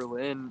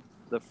Berlin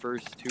the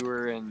first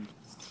tour, and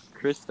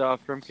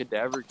Christoph from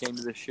Cadaver came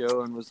to the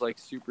show and was like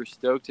super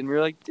stoked, and we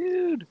were like,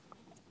 dude,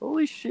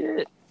 holy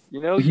shit,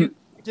 you know, you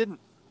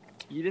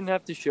didn't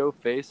have to show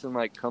face and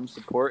like come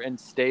support and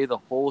stay the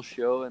whole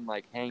show and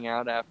like hang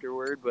out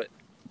afterward, but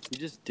he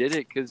just did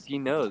it because he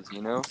knows,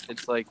 you know.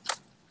 It's like,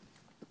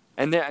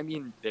 and they're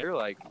hitting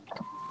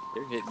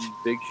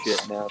big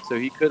shit now, so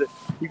he could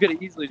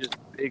have easily just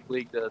big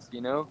leagued us, you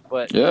know.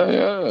 But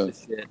yeah,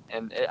 shit,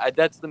 and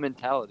that's the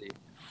mentality,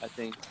 I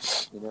think,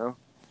 you know.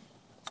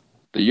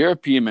 The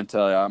European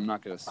mentality. I'm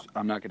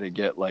not gonna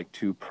get like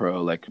too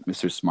pro like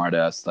Mr.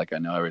 Smartass, like I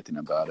know everything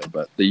about it.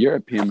 But the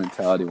European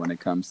mentality when it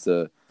comes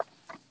to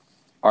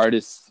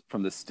artists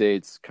from the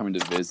States coming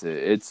to visit,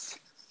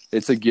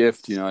 it's a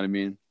gift. You know what I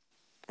mean?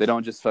 They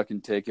don't just fucking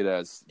take it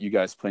as you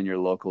guys playing your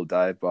local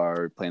dive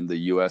bar or playing the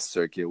U.S.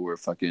 circuit where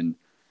fucking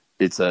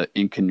it's a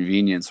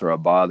inconvenience or a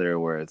bother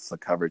where it's a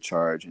cover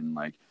charge and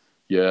like,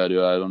 yeah,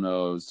 dude, I don't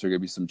know, is there gonna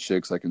be some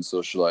chicks I can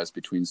socialize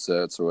between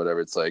sets or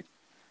whatever? It's like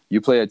you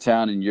play a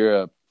town in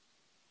Europe,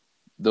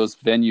 those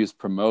venues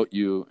promote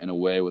you in a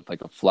way with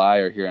like a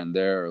flyer here and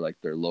there or like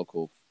their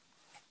local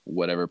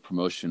whatever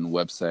promotion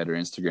website or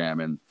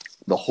Instagram, and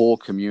the whole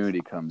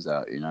community comes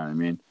out, you know what I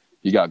mean?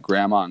 You got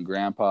grandma and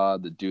grandpa,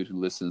 the dude who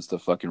listens to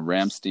fucking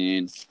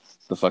Rammstein,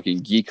 the fucking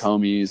geek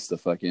homies, the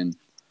fucking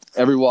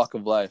every walk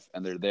of life,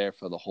 and they're there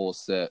for the whole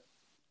set,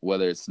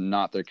 whether it's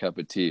not their cup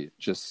of tea,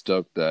 just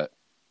stoked that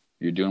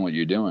you're doing what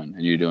you're doing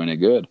and you're doing it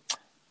good.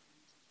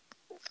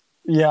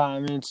 Yeah, I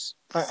mean,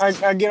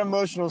 I get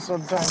emotional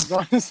sometimes,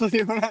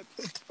 honestly.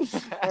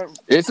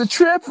 It's a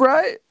trip,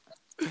 right?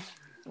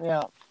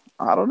 Yeah.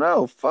 I don't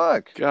know.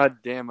 Fuck. God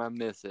damn, I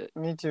miss it.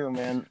 Me too,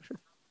 man.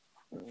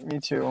 Me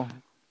too.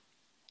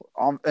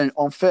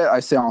 En fait,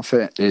 I say en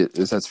fait,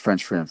 that's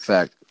French for in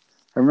fact.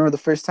 I remember the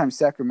first time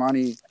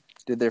Sacramento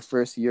did their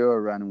first Euro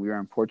run, and we were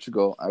in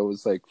Portugal. I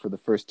was like for the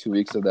first 2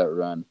 weeks of that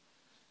run,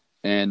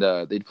 and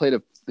they played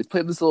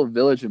this little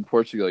village in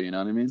Portugal. You know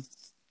what I mean?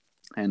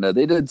 And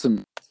they did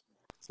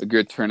a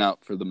good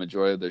turnout for the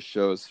majority of their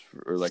shows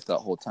for like that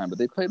whole time. But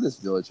they played this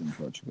village in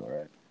Portugal,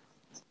 right?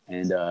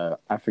 And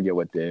I forget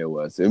what day it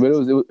was. It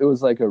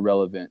was like a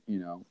relevant, you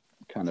know,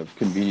 kind of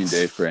convenient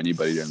day for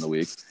anybody during the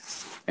week.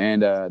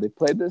 And they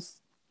played this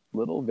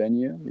little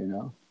venue, you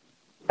know,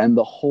 and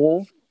the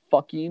whole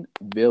fucking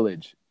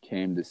village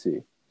came to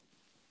see.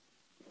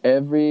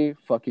 All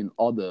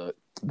the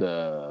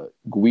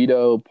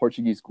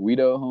Portuguese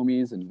Guido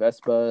homies and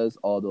Vespas,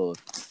 all the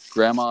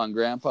grandma and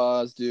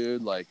grandpas,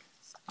 dude, like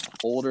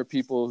older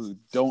people who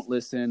don't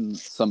listen.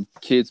 Some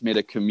kids made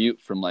a commute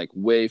from like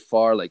way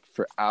far, like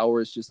for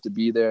hours just to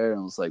be there.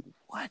 And I was like,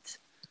 what?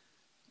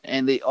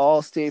 And they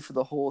all stayed for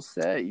the whole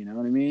set, you know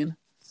what I mean?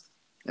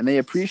 And they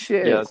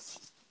appreciate it.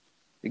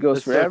 It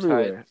goes for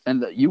everywhere. Tight.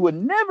 And you would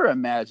never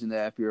imagine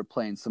that if you were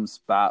playing some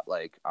spot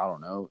like, I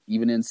don't know,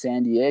 even in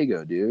San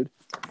Diego, dude.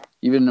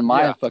 Even in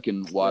my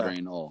fucking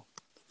watering hole.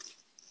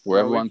 Where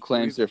everyone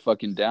claims they're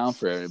fucking down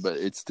for it, but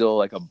it's still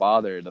like a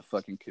bother to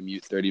fucking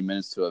commute 30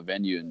 minutes to a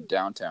venue in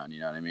downtown,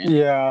 you know what I mean?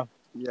 Yeah.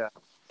 Yeah,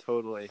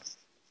 totally.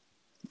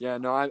 Yeah,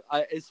 no,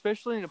 I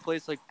especially in a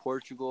place like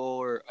Portugal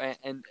or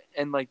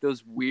and like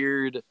those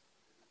weird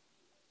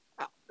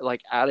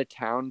like out of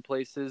town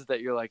places that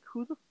you're like,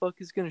 who the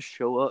fuck is gonna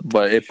show up?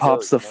 But it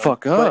pops the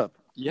fuck up.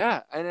 But,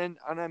 yeah, and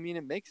I mean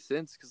it makes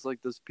sense because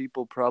like those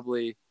people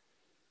probably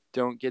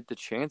don't get the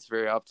chance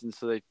very often.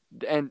 So they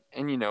and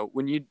you know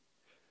when you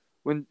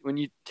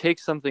take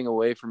something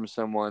away from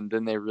someone,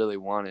 then they really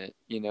want it.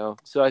 You know,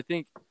 so I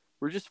think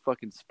we're just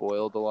fucking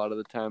spoiled a lot of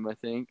the time. I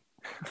think.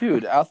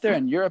 Dude, out there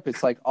in Europe,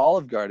 it's like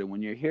Olive Garden.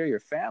 When you're here, you're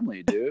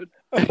family, dude.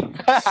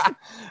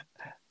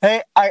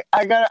 Hey, I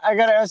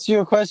gotta ask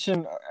you a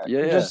question.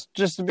 Yeah.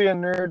 Just to be a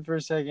nerd for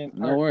a second.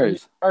 No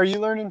worries. Are you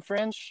learning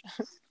French?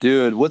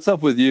 Dude, what's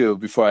up with you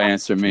before I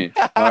answer me?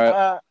 All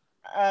right.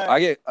 I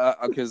get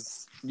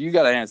because you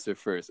gotta answer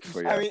first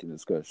before you ask me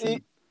this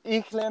question.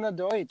 Ich lerne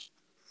Deutsch.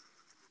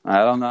 I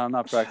don't know. I'm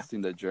not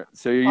practicing the German.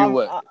 So you're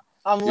what?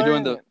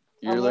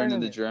 You're learning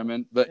the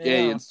German, but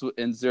hey,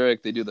 in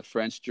Zurich they do the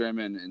French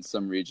German in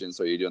some regions.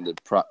 So you're doing the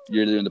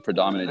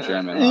predominant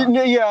German.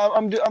 Huh? Yeah,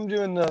 I'm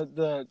doing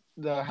the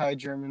high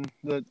German,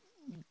 the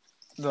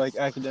like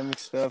academic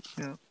stuff.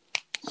 Yeah.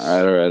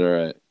 All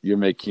right. You're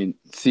making.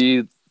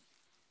 See,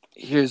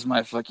 here's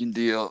my fucking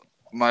deal.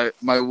 My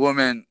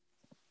woman,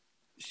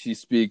 she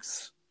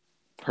speaks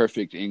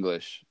perfect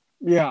English.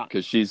 Yeah.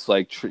 Because she's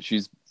like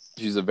she's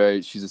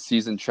a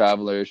seasoned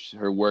traveler.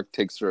 Her work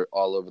takes her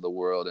all over the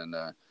world, and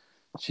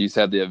she's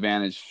had the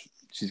advantage.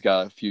 She's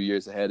got a few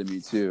years ahead of me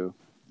too,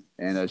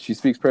 and she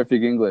speaks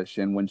perfect English.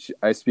 And when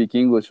I speak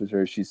English with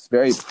her, she's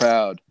very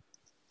proud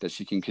that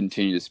she can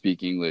continue to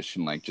speak English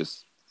and like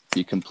just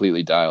be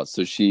completely dialed.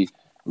 So she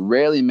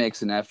rarely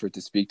makes an effort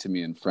to speak to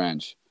me in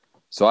French.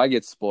 So I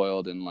get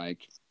spoiled and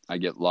like I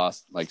get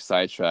lost, like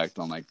sidetracked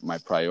on like my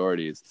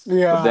priorities.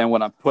 Yeah. But then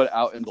when I'm put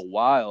out in the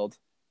wild,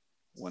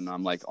 when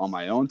I'm like on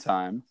my own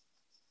time,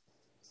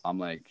 I'm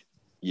like,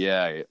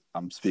 yeah,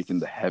 I'm speaking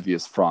the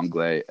heaviest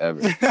franglais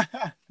ever.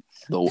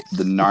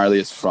 the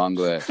gnarliest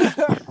franglais.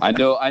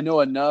 I know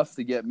enough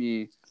to get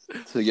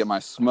my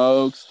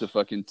smokes, to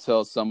fucking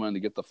tell someone to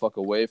get the fuck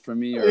away from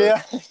me, or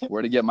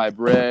where to get my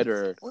bread,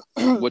 or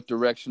what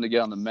direction to get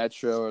on the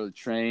metro or the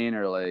train,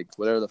 or like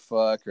whatever the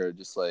fuck, or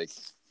just like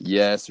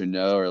yes or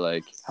no, or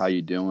like how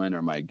you doing,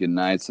 or my good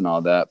nights and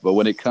all that. But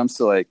when it comes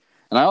to like,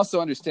 and I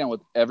also understand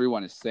what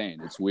everyone is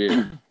saying. It's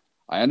weird.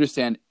 I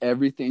understand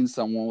everything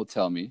someone will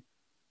tell me.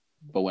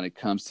 But when it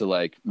comes to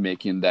like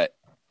making that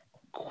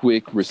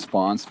quick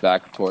response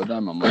back toward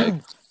them, I'm like,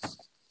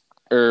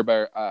 and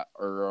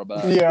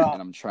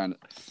I'm trying to.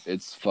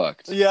 It's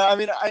fucked. Yeah, I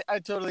mean, I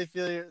totally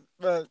feel you.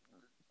 But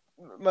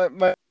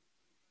my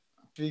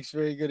speaks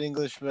very good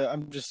English, but I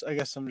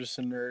guess I'm just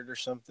a nerd or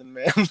something,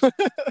 man.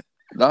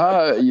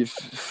 I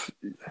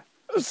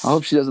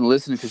hope she doesn't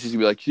listen because she's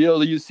gonna be like, yo,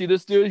 you see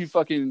this dude? He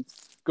fucking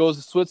goes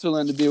to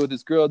Switzerland to be with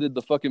this girl, did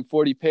the fucking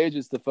 40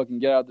 pages to fucking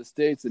get out of the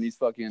States, and he's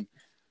fucking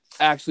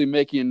actually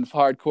making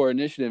hardcore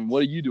initiative. What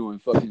are you doing?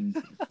 Fucking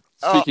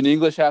speaking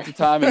English half the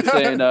time and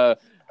saying,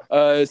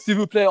 s'il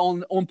vous plaît,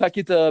 on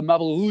paquet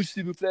marble rouge,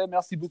 s'il vous plaît,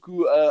 merci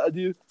beaucoup,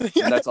 adieu.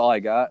 And that's all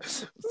I got.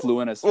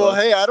 Fluent as fuck. Well,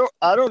 hey,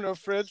 I don't know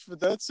French, but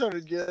that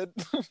sounded good.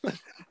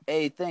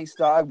 Hey, thanks,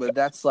 dog. But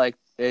that's like,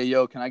 hey,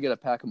 yo, can I get a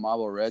pack of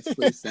Marlboro Reds,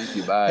 please? Thank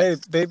you, bye. Hey,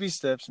 baby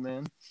steps,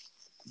 man.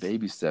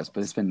 Baby steps,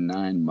 but it's been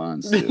 9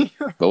 months, dude.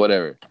 But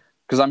whatever.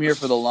 Because I'm here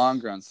for the long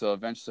run, so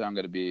eventually I'm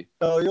gonna be.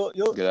 Oh,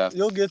 you'll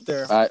get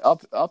there.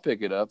 I'll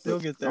pick it up. You'll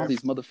get there. All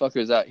these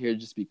motherfuckers out here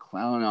just be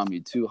clowning on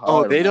me too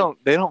hard. Oh, they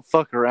don't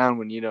fuck around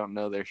when you don't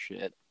know their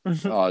shit.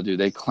 Oh, dude,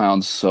 they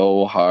clown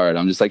so hard.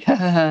 I'm just like,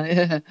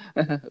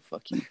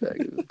 fuck you,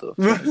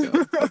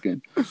 faggot.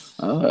 Fucking.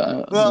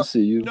 I'll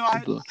see you. No,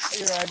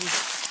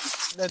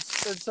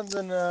 that's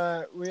something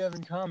we have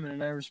in common,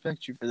 and I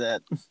respect you for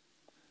that.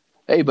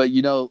 Hey, but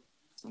you know.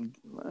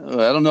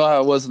 I don't know how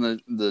it was in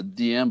the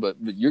DM, but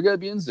you're gonna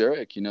be in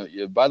Zurich. You know.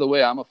 By the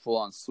way, I'm a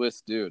full-on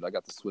Swiss dude. I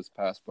got the Swiss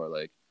passport.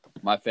 Like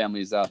my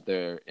family's out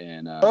there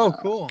in. Oh,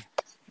 cool.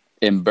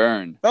 In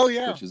Bern. Oh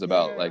yeah. Which is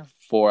about like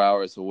 4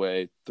 hours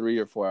away, 3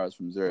 or 4 hours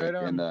from Zurich,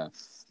 right and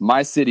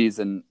my city's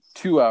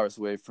 2 hours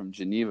away from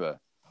Geneva.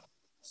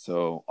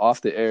 So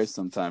off the air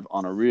sometime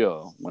on a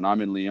reel when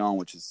I'm in Lyon,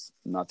 which is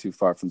not too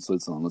far from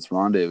Switzerland. Let's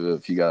rendezvous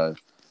if you got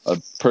a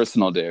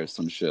personal day or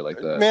some shit like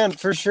that. Man,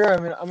 for sure.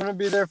 I mean, I'm gonna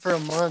be there for a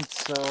month,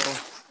 so.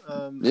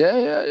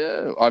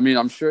 Yeah. I mean,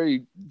 I'm sure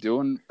you're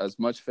doing as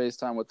much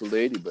FaceTime with the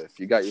lady, but if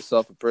you got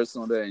yourself a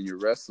personal day and you're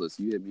restless,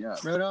 you hit me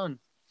up. Right on.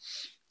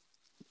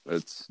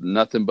 It's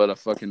nothing but a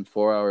fucking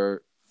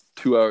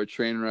 2-hour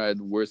train ride.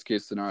 Worst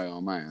case scenario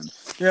on my end.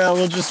 Yeah,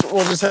 we'll just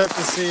have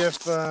to see if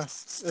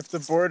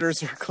the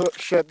borders are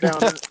shut down.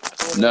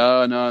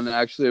 No.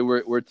 Actually,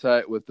 we're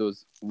tight with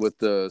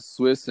the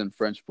Swiss and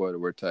French border.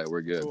 We're tight.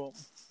 We're good. Cool.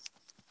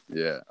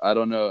 Yeah, I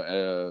don't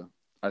know.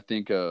 I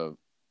think the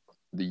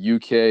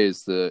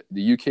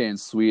UK and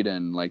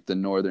Sweden, like the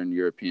northern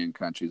European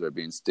countries, are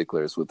being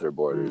sticklers with their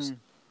borders.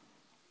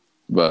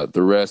 But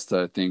the rest,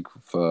 I think,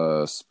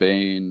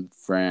 Spain,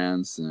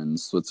 France, and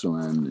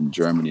Switzerland and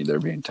Germany, they're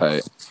being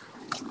tight.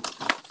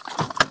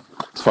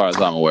 As far as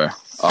I'm aware.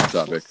 Off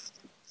topic.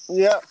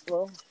 Yeah,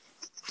 well.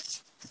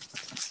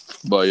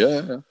 But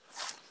yeah.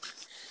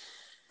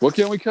 What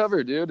can we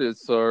cover, dude?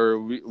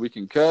 We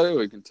can cut it,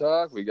 we can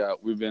talk. We're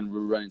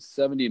running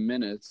 70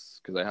 minutes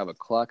because I have a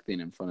clock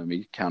thing in front of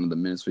me counting the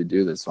minutes we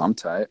do this, so I'm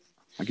tight.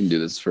 I can do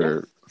this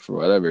for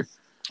whatever.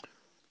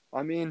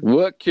 I mean,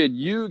 what would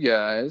you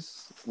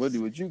guys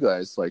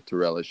like to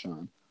relish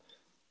on?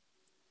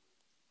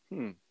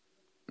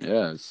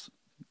 Yes.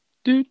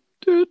 Do,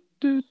 do,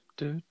 do,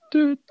 do,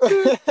 do,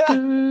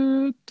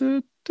 do,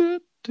 do, do,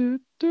 do,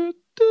 do.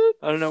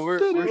 I don't know. We're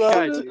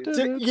shy,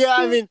 dude. Yeah,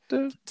 I mean,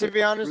 to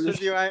be honest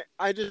with you,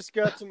 I just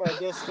got to my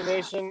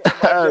destination.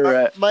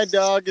 And my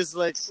dog is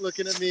like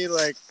looking at me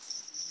like,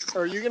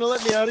 "Are you gonna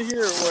let me out of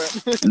here or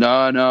what?"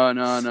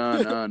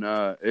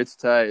 No. It's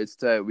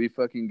tight. We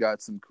fucking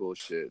got some cool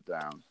shit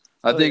down.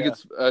 I think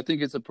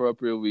it's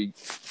appropriate. We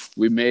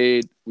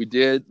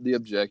did the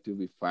objective.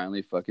 We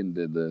finally fucking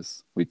did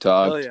this. We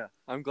talked. Oh yeah,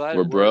 I'm glad.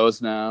 We're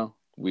bros now.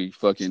 We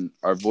fucking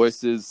our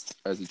voices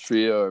as a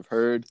trio have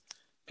heard.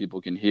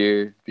 People can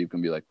hear. People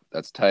can be like,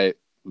 "That's tight.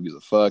 Who gives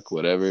a fuck?"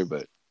 Whatever.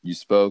 But you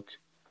spoke.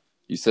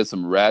 You said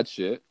some rad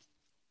shit,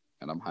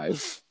 and I'm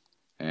hyped.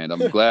 And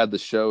I'm glad the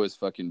show is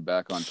fucking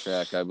back on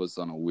track. I was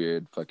on a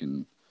weird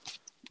fucking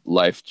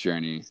life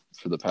journey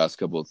for the past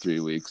 3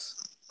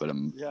 weeks, but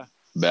I'm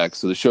back.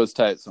 So the show's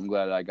tight. So I'm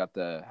glad I got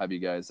to have you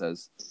guys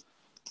as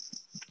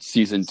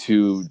season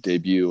 2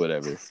 debut,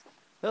 whatever.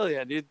 Hell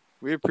yeah, dude.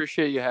 We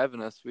appreciate you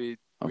having us.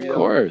 Of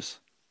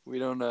course. We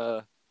don't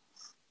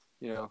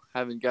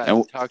haven't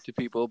gotten to talk to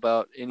people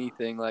about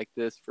anything like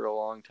this for a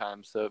long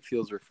time, so it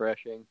feels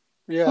refreshing.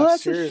 Yeah, well,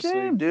 that's seriously. a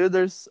shame, dude.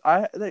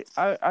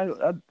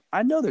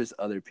 I know there's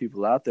other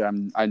people out there.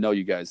 I know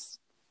you guys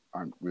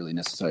aren't really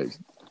necessarily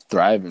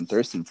thriving,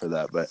 thirsting for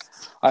that, but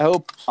I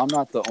hope I'm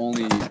not the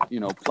only,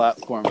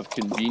 platform of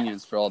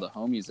convenience for all the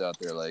homies out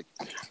there. Like,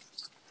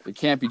 it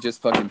can't be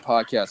just fucking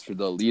podcasts for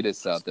the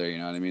elitists out there. You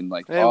know what I mean?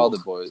 Like, all the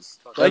boys.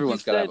 Like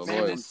everyone's got to have a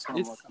voice.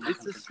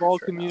 It's a small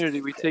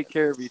community. We take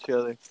care of each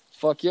other.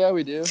 Fuck yeah,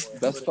 we do.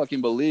 Best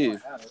fucking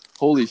believe.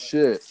 Holy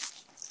shit.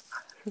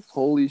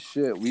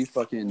 We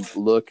fucking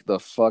look the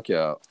fuck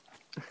out.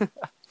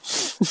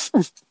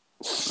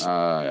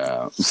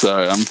 Yeah.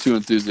 Sorry, I'm too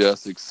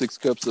enthusiastic. 6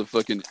 cups of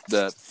fucking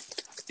that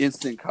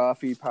instant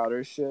coffee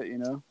powder shit,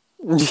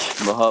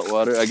 the hot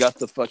water. I got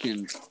the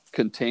fucking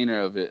container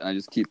of it, and I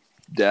just keep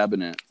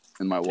dabbing it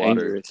in my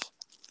water. Dangerous.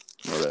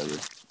 Whatever.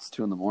 It's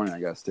 2 a.m. I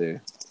gotta stay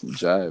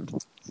jived.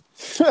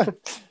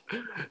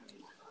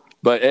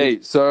 But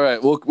hey, so all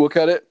right, we'll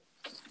cut it.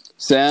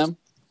 Sam,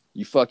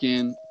 you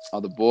fucking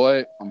are the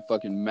boy. I'm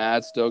fucking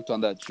mad stoked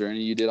on that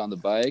journey you did on the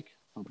bike.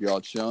 Hope you're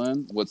all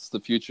chilling. What's the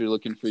future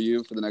looking for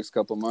you for the next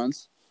couple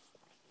months?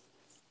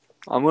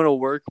 I'm gonna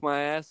work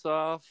my ass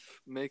off,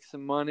 make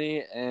some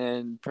money,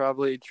 and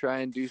probably try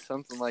and do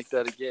something like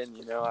that again.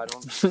 I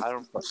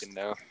don't fucking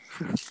know.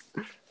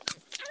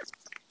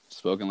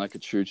 Spoken like a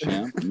true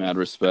champ. Mad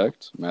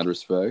respect.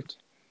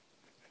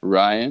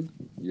 Ryan,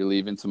 you're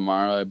leaving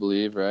tomorrow, I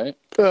believe, right?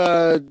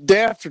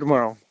 Day after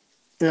tomorrow.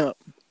 Yeah.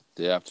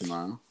 Day after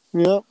tomorrow.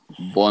 Yep.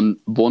 Bon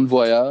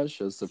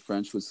voyage, as the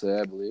French would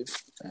say, I believe.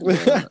 And,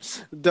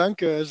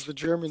 Danke, as the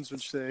Germans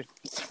would say.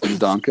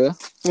 Danke.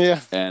 Yeah.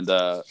 And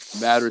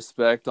mad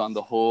respect on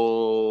the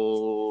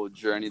whole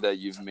journey that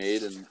you've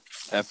made and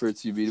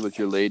efforts you've made with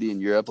your lady in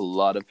Europe. A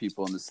lot of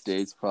people in the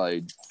States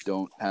probably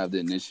don't have the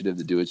initiative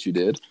to do what you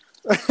did.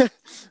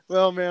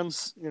 Well, man,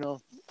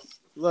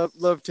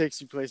 love takes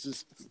you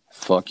places.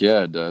 Fuck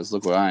yeah, it does.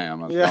 Look where I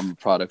am. I'm a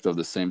product of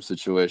the same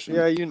situation.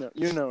 Yeah, you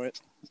know it.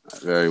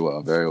 Very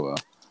well.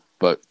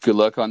 But good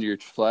luck on your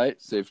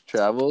flight. Safe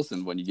travels.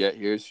 And when you get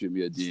here, shoot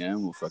me a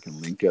DM. We'll fucking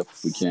link up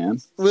if we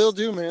can. Will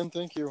do, man.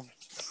 Thank you.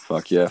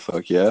 Fuck yeah. All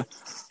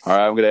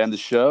right, I'm going to end the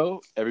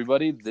show.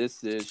 Everybody,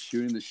 this is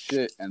Shooting the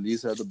Shit. And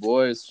these are the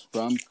boys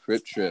from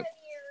Crypt.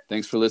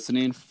 Thanks for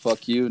listening.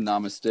 Fuck you.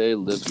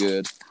 Namaste. Live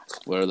good.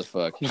 Whatever the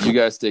fuck. You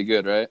guys stay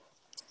good, right?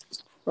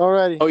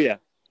 Alrighty. Oh, yeah.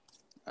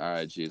 All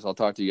right, geez. I'll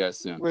talk to you guys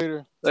soon.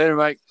 Later,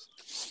 Mike.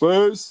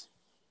 Spurs.